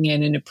checking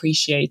in and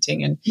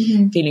appreciating and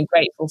feeling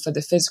grateful for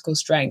the physical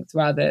strength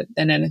rather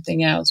than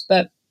anything else.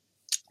 But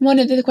one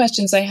of the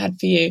questions I had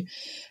for you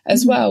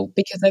as well,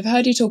 because I've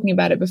heard you talking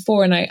about it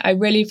before, and I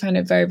really found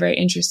it very, very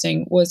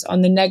interesting, was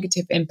on the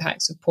negative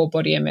impacts of poor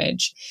body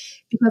image.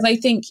 Because I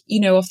think,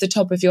 off the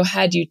top of your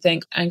head, you'd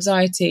think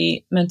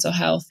anxiety, mental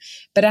health,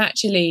 but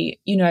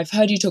actually, I've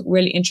heard you talk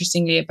really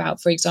interestingly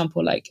about, for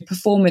example, like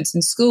performance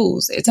in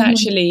schools. It's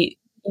actually,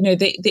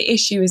 the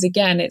issue is,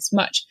 again, it's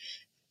much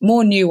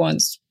more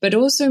nuanced, but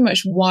also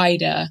much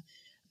wider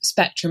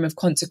spectrum of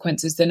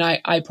consequences than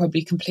I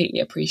probably completely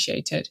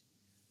appreciated.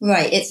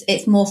 Right.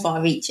 It's more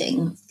far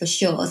reaching for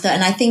sure. So,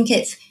 and I think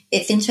it's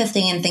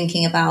interesting in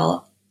thinking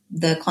about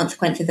the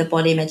consequences of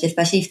body image,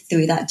 especially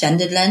through that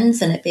gendered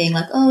lens, and it being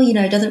like, oh, you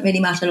know, it doesn't really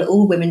matter.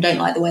 All women don't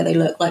like the way they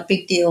look. Like,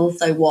 big deal.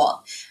 So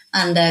what?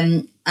 And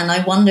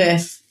I wonder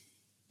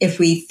if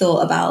we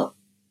thought about,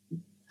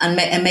 and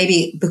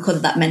maybe because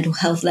of that mental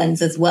health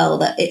lens as well,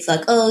 that it's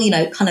like, oh, you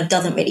know, kind of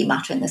doesn't really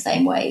matter in the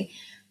same way.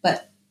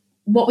 But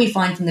what we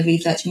find from the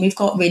research, and we've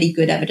got really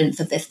good evidence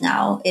of this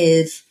now,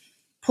 is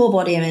poor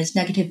body image,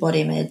 negative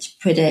body image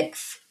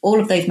predicts all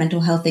of those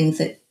mental health things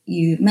that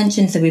you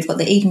mentioned. So we've got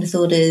the eating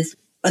disorders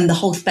and the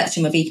whole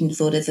spectrum of eating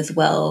disorders as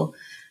well,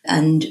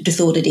 and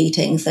disordered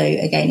eating. So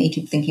again,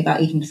 thinking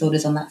about eating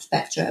disorders on that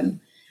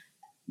spectrum.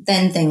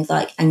 Then things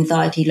like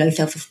anxiety, low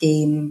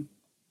self-esteem,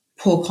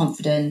 poor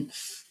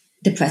confidence,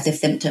 depressive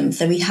symptoms.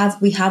 So we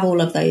have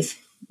all of those.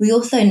 We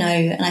also know,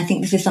 and I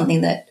think this is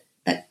something that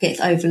gets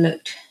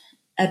overlooked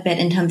a bit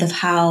in terms of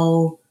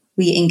how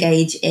we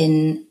engage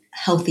in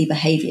healthy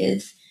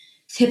behaviors.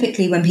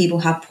 Typically, when people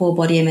have poor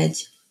body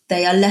image,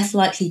 they are less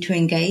likely to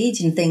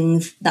engage in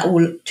things that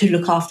will to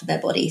look after their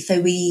body. So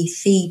we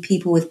see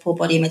people with poor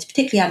body image,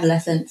 particularly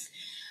adolescents,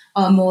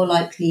 are more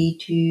likely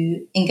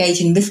to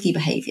engage in risky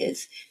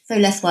behaviors. So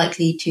less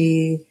likely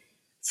to,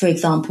 for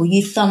example,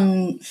 use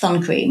sun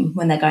cream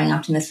when they're going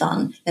out in the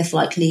sun, less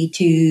likely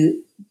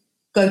to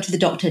go to the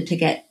doctor to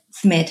get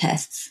smear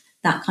tests,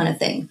 that kind of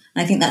thing.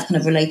 And I think that's kind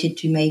of related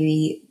to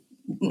maybe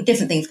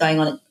different things going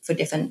on for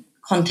different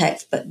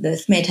contexts, but the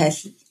smear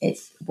test,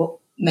 it's what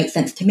makes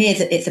sense to me is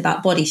that it's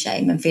about body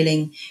shame and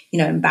feeling, you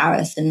know,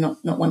 embarrassed and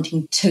not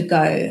wanting to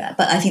go.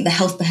 But I think the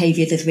health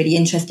behaviors is really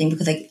interesting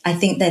because I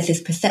think there's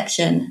this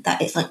perception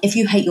that it's like, if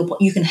you hate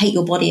you can hate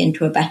your body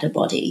into a better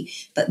body,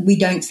 but we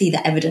don't see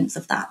the evidence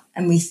of that.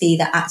 And we see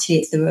that actually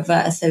it's the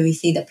reverse. So we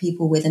see that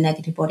people with a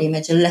negative body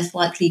image are less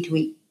likely to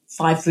eat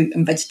 5 fruit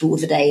and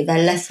vegetables a day. They're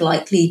less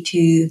likely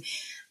to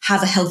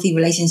have a healthy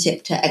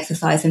relationship to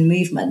exercise and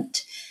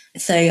movement.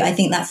 So I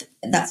think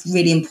that's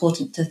really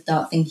important to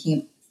start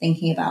thinking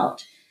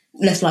about.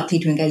 Less likely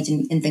to engage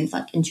in things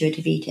like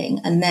intuitive eating.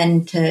 And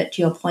then to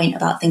your point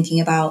about thinking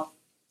about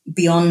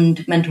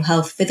beyond mental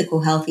health,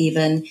 physical health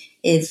even,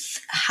 is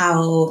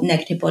how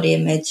negative body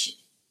image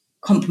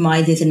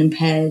compromises and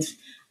impairs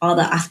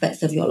other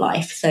aspects of your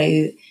life. So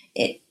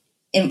it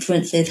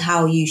influences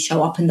how you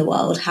show up in the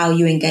world, how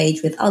you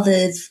engage with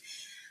others.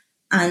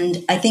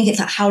 And I think it's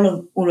like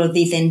how all of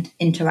these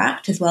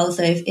interact as well.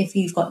 So if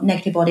you've got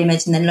negative body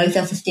image and then low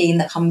self-esteem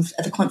that comes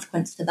as a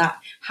consequence to that,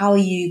 how are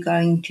you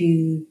going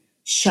to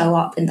show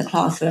up in the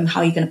classroom?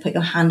 How are you going to put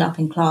your hand up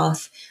in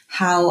class?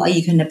 How are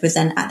you going to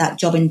present at that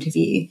job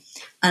interview?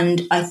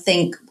 And I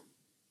think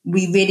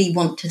we really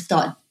want to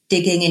start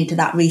digging into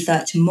that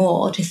research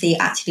more to see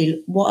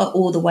actually what are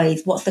all the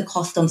ways, what's the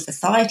cost on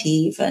society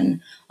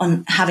even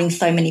on having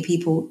so many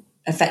people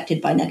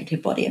affected by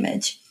negative body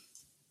image.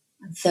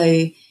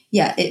 So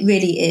yeah, it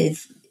really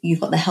is,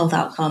 you've got the health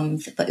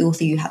outcomes, but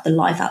also you have the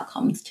life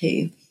outcomes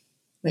too,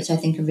 which I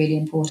think are really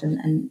important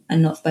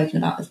and not spoken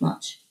about as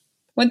much.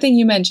 One thing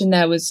you mentioned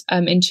there was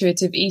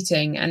intuitive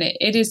eating, and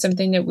it is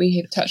something that we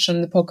have touched on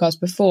in the podcast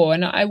before.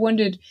 And I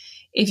wondered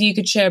if you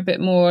could share a bit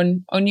more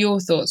on your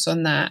thoughts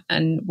on that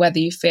and whether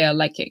you feel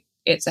like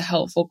it's a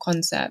helpful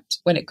concept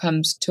when it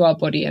comes to our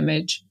body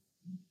image.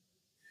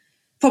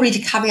 Probably to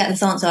caveat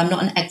this answer, I'm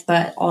not an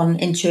expert on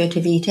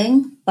intuitive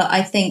eating, but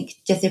I think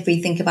just if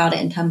we think about it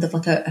in terms of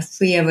like a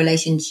freer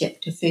relationship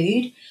to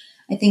food,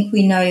 I think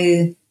we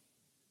know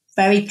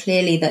very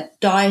clearly that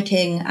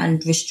dieting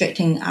and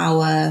restricting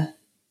our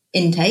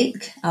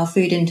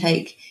food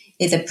intake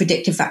is a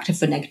predictive factor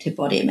for negative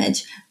body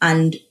image,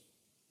 and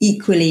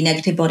equally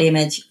negative body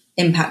image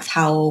impacts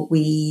how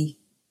we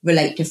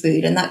relate to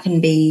food. And that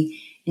can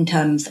be in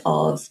terms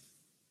of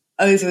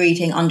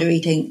overeating,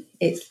 undereating.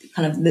 It's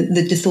kind of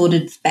the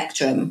disordered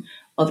spectrum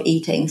of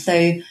eating.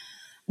 So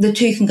the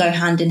two can go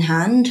hand in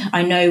hand.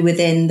 I know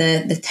within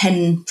the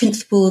 10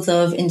 principles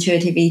of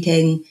intuitive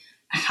eating,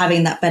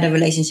 having that better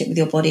relationship with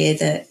your body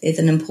is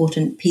an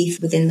important piece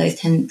within those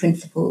 10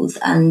 principles.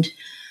 And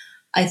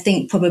I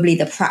think probably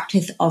the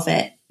practice of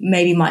it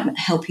maybe might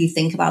help you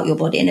think about your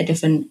body in a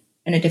different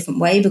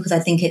way, because I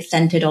think it's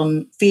centered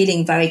on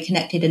feeling very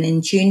connected and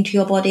in tune to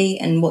your body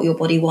and what your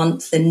body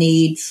wants and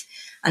needs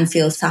and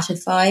feels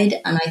satisfied.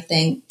 And I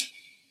think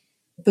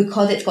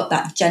because it's got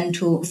that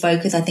gentle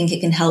focus, I think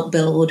it can help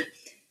build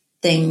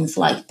things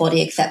like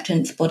body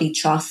acceptance, body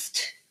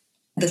trust,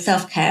 the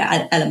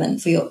self-care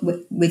element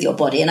with your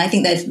body. And I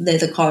think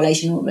there's a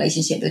correlation or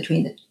relationship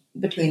between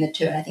the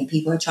two. And I think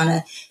people are trying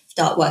to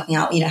start working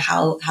out,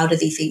 how do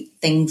these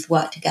things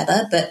work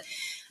together? But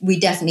we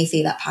definitely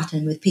see that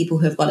pattern with people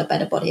who have got a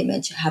better body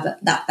image, have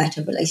that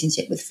better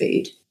relationship with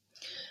food.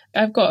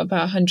 I've got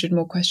about 100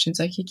 more questions.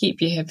 I could keep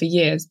you here for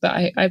years, but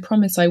I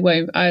promise I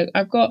won't.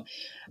 I've got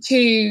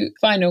 2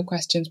 final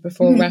questions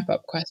before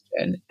wrap-up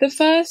question. The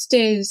first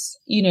is,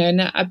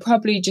 and I'm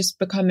probably just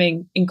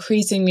becoming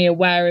increasingly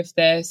aware of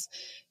this,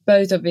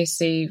 both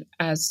obviously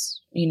as,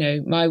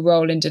 my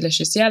role in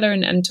Delicious Yella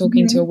and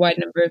talking to a wide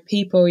number of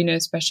people,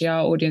 especially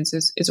our audience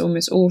is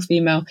almost all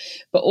female,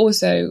 but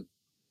also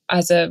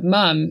as a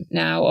mum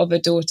now of a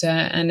daughter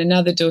and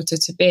another daughter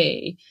to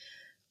be.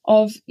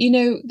 of,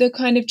 the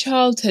kind of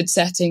childhood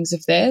settings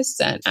of this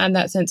and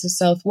that sense of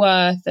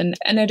self-worth. And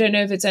I don't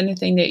know if it's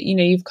anything that,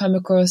 you've come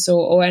across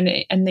or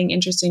anything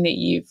interesting that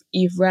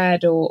you've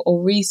read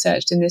or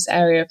researched in this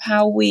area of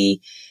how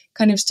we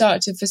kind of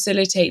start to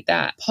facilitate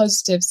that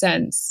positive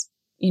sense,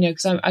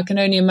 because I can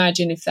only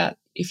imagine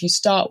if you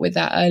start with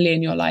that early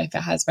in your life,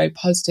 it has very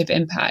positive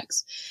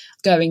impacts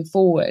going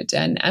forward,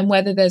 and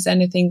whether there's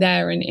anything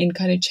there in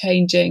kind of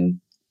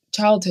changing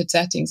childhood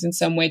settings in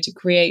some way to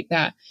create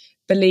that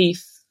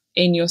belief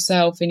in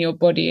yourself, in your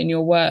body, in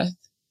your worth.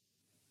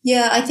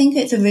 Yeah, I think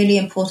it's a really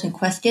important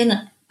question.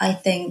 I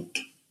think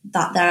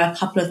that there are a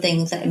couple of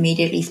things that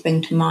immediately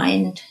spring to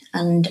mind.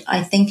 And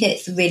I think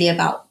it's really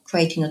about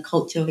creating a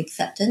culture of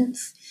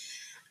acceptance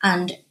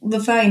and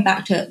referring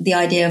back to the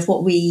idea of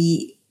what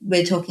we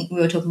were talking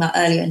about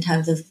earlier in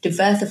terms of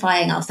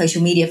diversifying our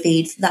social media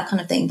feeds, that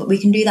kind of thing. But we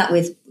can do that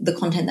with the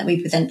content that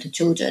we present to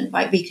children,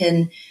 right? We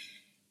can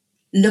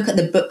look at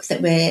the books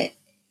that we're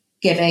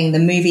giving, the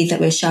movies that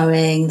we're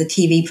showing, the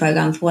TV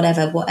programs,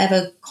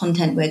 whatever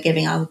content we're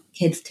giving our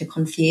kids to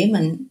consume.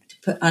 And to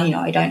put,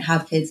 I don't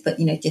have kids, but,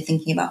 just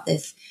thinking about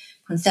this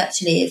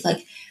conceptually, it's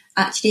like,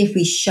 actually, if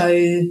we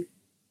show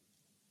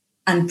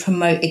and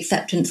promote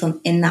acceptance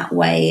in that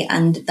way,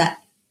 and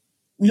that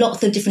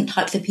lots of different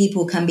types of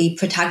people can be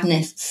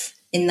protagonists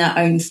in their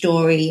own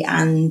story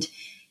and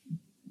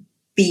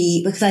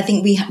because I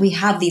think we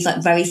have these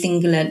like very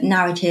singular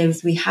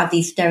narratives. We have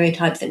these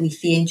stereotypes that we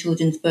see in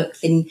children's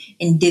books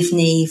in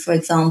Disney, for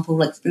example.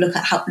 Like look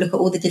at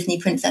all the Disney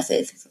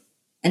princesses,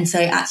 and so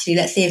actually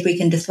let's see if we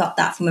can disrupt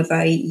that from a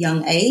very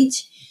young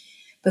age,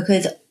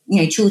 because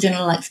children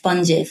are like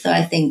sponges. So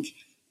I think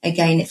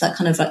again it's like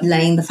kind of like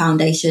laying the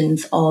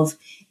foundations of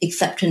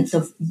acceptance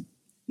of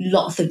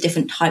lots of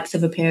different types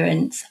of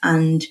appearance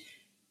and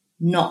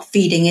not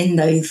feeding in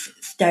those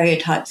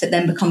stereotypes that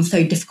then become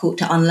so difficult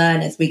to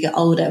unlearn as we get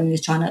older, and we're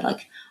trying to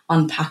like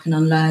unpack and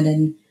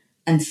unlearn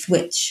and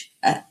switch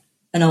at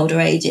an older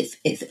age.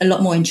 It's a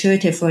lot more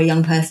intuitive for a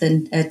young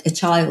person, a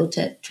child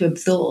to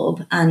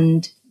absorb,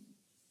 and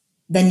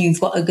then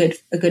you've got a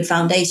good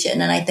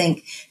foundation. And I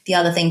think the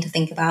other thing to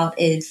think about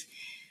is,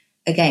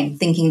 again,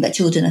 thinking that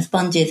children are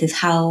sponges, is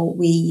how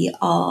we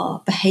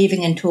are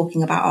behaving and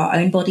talking about our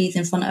own bodies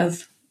in front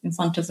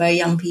of very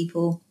young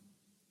people.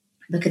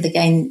 Because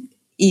again,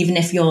 even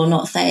if you're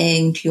not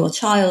saying to your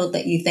child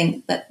that you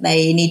think that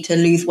they need to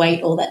lose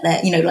weight, or that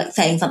they're, like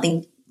saying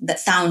something that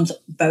sounds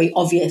very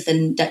obvious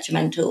and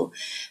detrimental,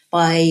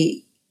 by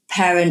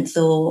parents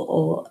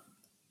or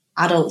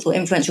adults or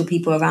influential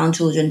people around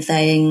children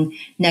saying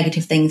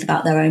negative things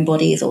about their own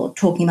bodies, or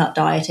talking about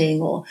dieting,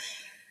 or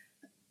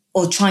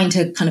trying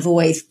to kind of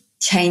always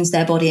change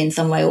their body in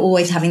some way, or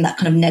always having that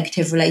kind of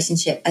negative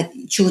relationship,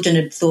 children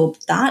absorb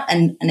that,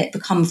 and it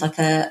becomes like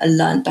a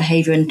learned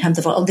behavior in terms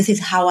of, oh, this is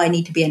how I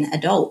need to be an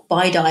adult,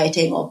 by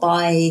dieting or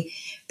by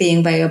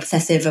being very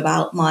obsessive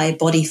about my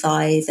body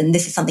size, and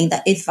this is something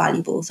that is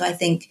valuable. So I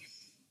think,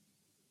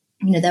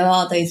 there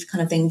are those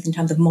kind of things in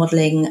terms of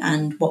modeling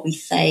and what we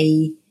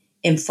say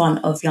in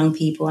front of young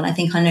people. And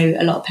I know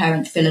a lot of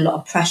parents feel a lot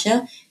of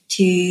pressure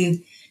to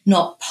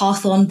not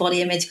pass on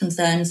body image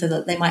concerns, so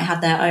that they might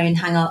have their own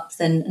hang-ups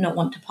and not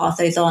want to pass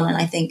those on. And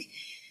I think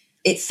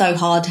it's so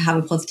hard to have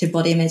a positive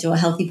body image or a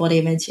healthy body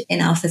image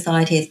in our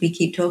society, as we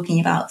keep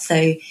talking about.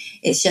 So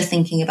it's just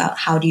thinking about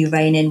how do you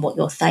rein in what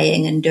you're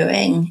saying and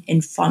doing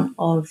in front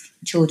of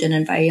children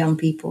and very young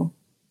people.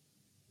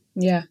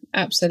 Yeah,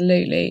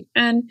 absolutely.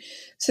 And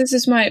so this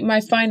is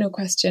my final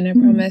question, I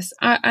promise.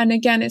 And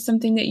again, it's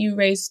something that you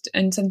raised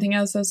and something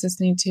else I was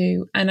listening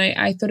to, and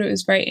I thought it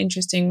was very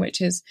interesting,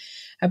 which is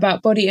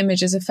about body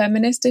image as a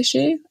feminist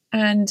issue.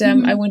 And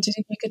I wondered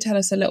if you could tell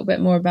us a little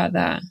bit more about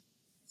that.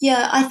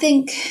 Yeah, I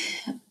think,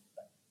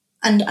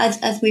 and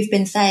as we've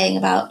been saying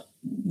about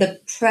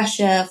the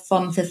pressure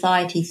from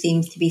society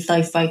seems to be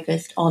so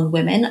focused on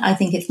women. I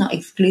think it's not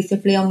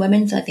exclusively on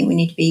women, so I think we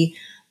need to be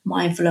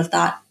mindful of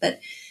that.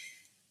 But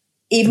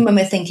even when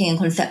we're thinking and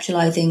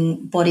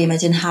conceptualizing body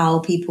image and how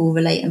people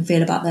relate and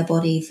feel about their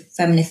bodies,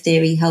 feminist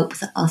theory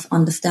helps us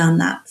understand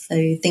that.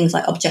 So things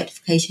like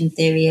objectification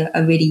theory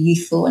are really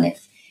useful, and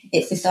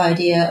it's this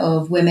idea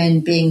of women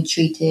being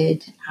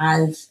treated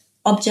as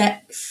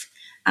objects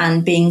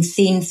and being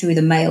seen through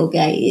the male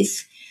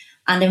gaze.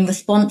 And in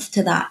response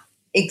to that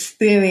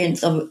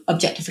experience of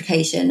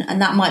objectification,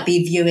 and that might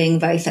be viewing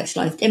very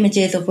sexualized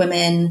images of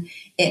women,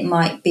 it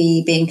might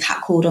be being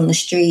catcalled on the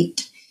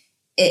street,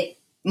 it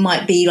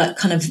might be like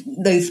kind of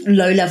those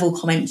low-level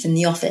comments in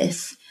the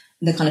office,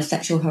 the kind of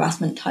sexual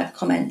harassment type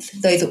comments.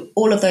 Those are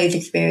all of those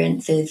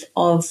experiences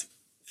of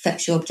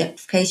sexual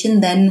objectification.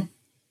 Then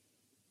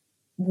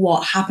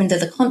what happens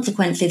as a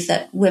consequence is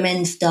that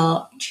women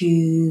start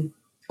to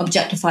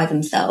objectify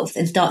themselves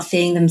and start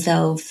seeing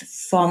themselves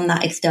from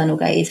that external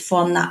gaze,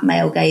 from that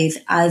male gaze,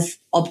 as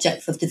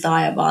objects of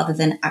desire rather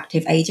than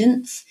active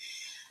agents.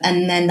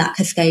 And then that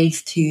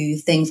cascades to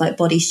things like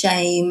body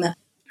shame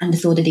and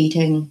disordered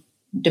eating,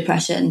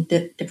 depression,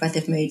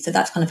 depressive mood. So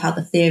that's kind of how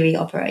the theory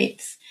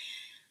operates.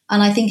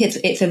 And I think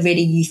it's a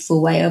really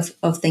useful way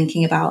of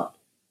thinking about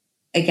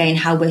again,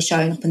 how we're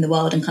showing up in the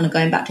world, and kind of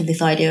going back to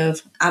this idea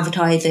of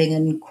advertising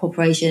and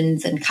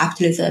corporations and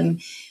capitalism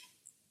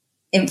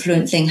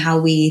influencing how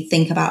we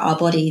think about our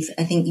bodies.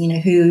 I think,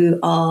 who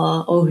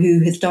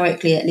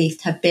historically at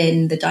least have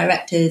been the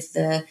directors,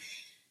 the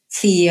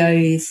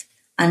CEOs,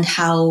 and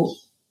how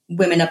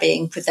women are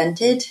being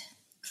presented.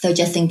 So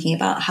just thinking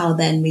about how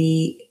then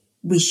we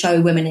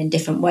show women in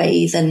different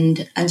ways,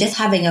 and just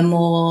having a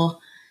more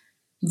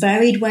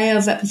varied way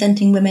of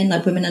representing women.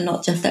 Like, women are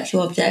not just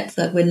sexual objects,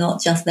 like we're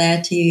not just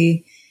there to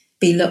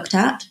be looked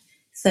at.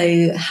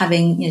 So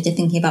having, just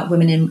thinking about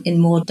women in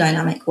more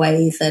dynamic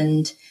ways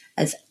and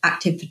as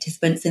active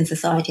participants in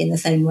society in the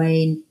same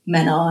way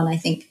men are. And I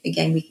think,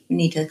 again, we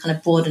need to kind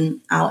of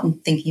broaden out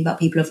and thinking about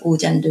people of all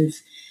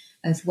genders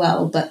as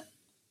well. But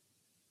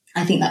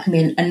I think that can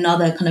be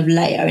another kind of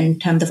layer in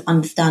terms of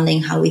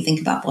understanding how we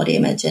think about body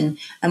image and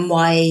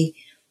why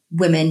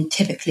women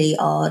typically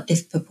are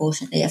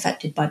disproportionately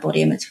affected by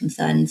body image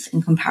concerns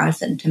in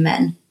comparison to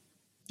men.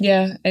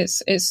 Yeah,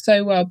 it's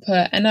so well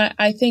put. And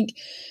I think,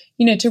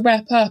 to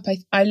wrap up,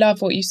 I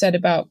love what you said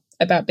about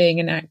being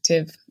an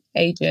active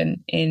agent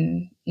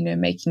in,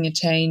 making a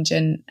change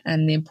and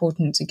the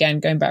importance,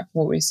 again, going back to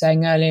what we were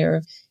saying earlier,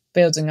 of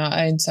building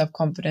our own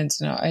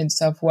self-confidence and our own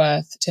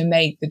self-worth to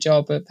make the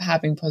job of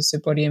having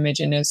positive body image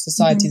in a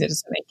society that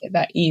doesn't make it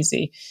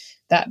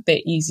that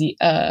bit easier.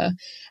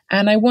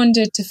 And I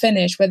wondered, to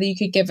finish, whether you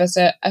could give us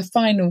a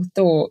final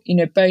thought,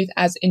 both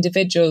as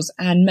individuals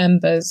and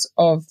members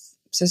of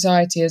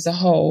society as a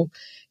whole.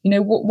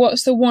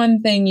 What's the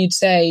one thing you'd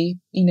say,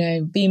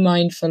 be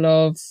mindful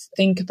of,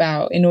 think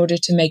about in order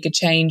to make a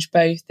change,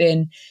 both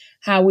in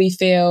how we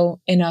feel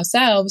in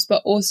ourselves,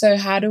 but also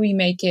how do we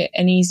make it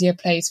an easier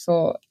place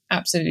for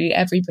absolutely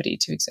everybody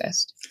to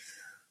exist?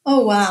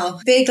 Oh, wow.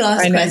 Big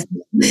last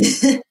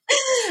question.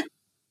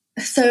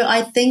 So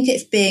I think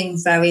it's being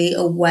very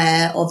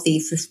aware of the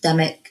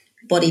systemic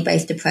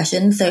body-based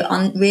oppression. So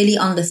really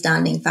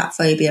understanding fat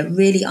phobia,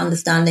 really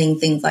understanding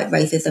things like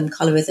racism,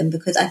 colorism,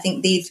 because I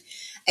think these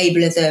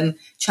ableism,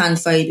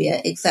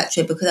 transphobia,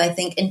 etc. Because I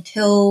think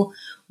until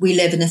we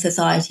live in a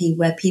society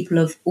where people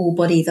of all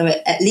bodies are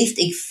at least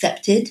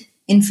accepted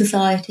in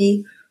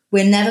society,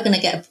 we're never going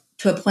to get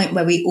to a point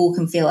where we all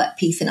can feel at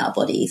peace in our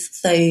bodies.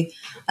 So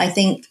I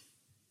think,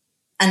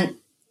 and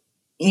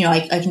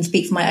I can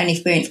speak from my own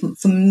experience.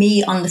 For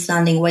me,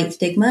 understanding weight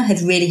stigma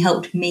has really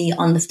helped me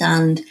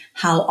understand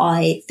how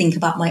I think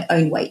about my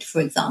own weight,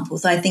 for example.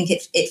 So I think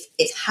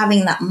it's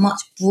having that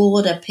much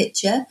broader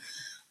picture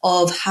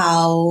of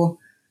how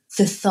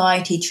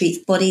society treats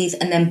bodies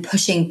and then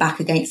pushing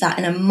back against that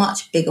in a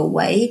much bigger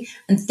way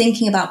and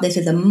thinking about this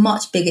as a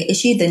much bigger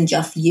issue than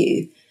just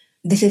you.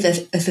 This is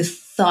a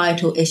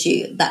societal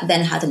issue that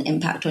then has an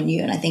impact on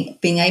you. And I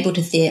think being able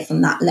to see it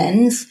from that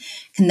lens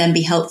can then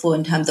be helpful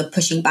in terms of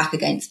pushing back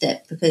against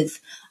it, because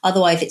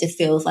otherwise it just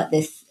feels like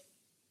this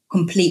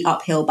complete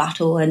uphill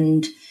battle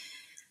and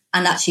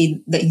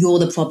actually that you're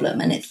the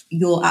problem, and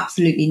you're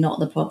absolutely not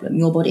the problem.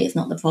 Your body is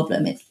not the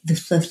problem. It's the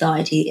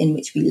society in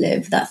which we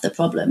live. That's the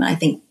problem. And I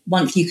think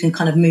once you can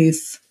kind of move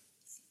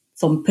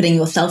from putting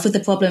yourself as the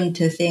problem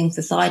to seeing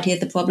society as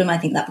the problem, I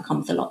think that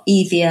becomes a lot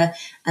easier.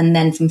 And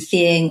then from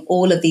seeing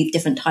all of these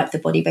different types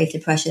of body-based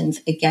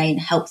oppressions, again,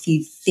 helps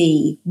you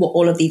see what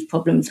all of these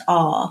problems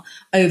are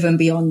over and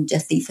beyond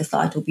just these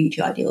societal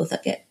beauty ideals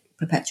that get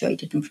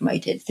perpetuated and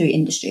promoted through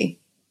industry.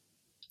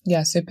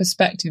 Yeah, so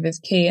perspective is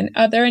key. And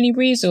are there any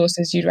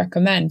resources you'd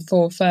recommend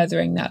for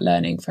furthering that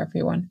learning for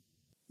everyone?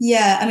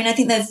 Yeah, I mean, I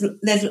think there's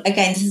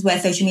again, this is where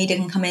social media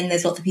can come in.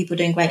 There's lots of people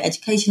doing great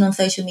education on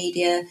social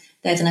media.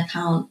 There's an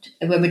account,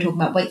 when we're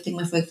talking about weight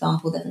stigma, for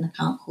example, there's an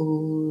account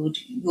called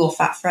Your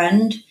Fat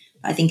Friend.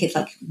 I think it's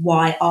like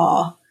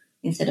YR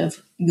instead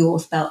of your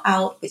spelled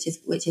out, which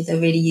is a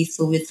really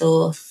useful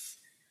resource.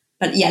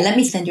 But yeah, let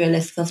me send you a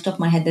list. Off the top of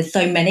my head, there's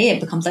so many, it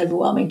becomes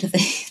overwhelming to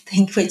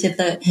think which is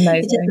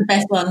the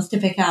best ones to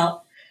pick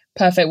out.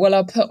 Perfect. Well,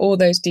 I'll put all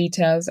those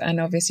details and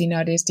obviously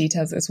Nadia's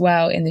details as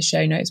well in the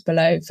show notes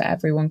below for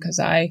everyone, because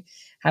I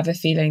have a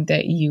feeling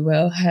that you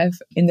will have,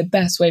 in the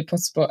best way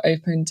possible,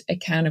 opened a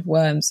can of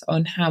worms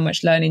on how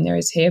much learning there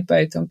is here,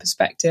 both on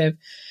perspective,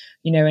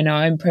 in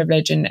our own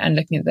privilege and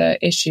looking at the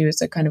issue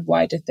as a kind of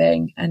wider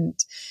thing and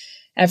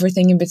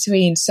everything in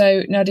between.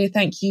 So Nadia,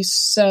 thank you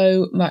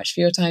so much for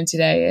your time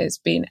today. It's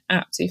been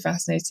absolutely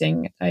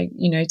fascinating. I,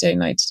 don't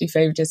like to do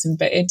favoritism,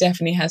 but it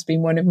definitely has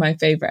been one of my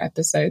favorite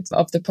episodes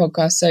of the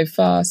podcast so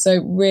far.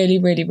 So really,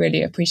 really,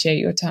 really appreciate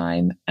your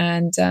time,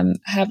 and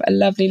have a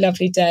lovely,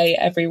 lovely day,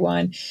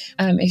 everyone.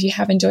 If you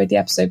have enjoyed the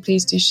episode,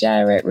 please do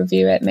share it,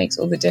 review it. It makes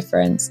all the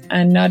difference.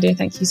 And Nadia,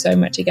 thank you so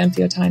much again for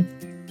your time.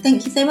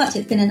 Thank you so much.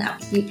 It's been an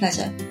absolute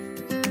pleasure.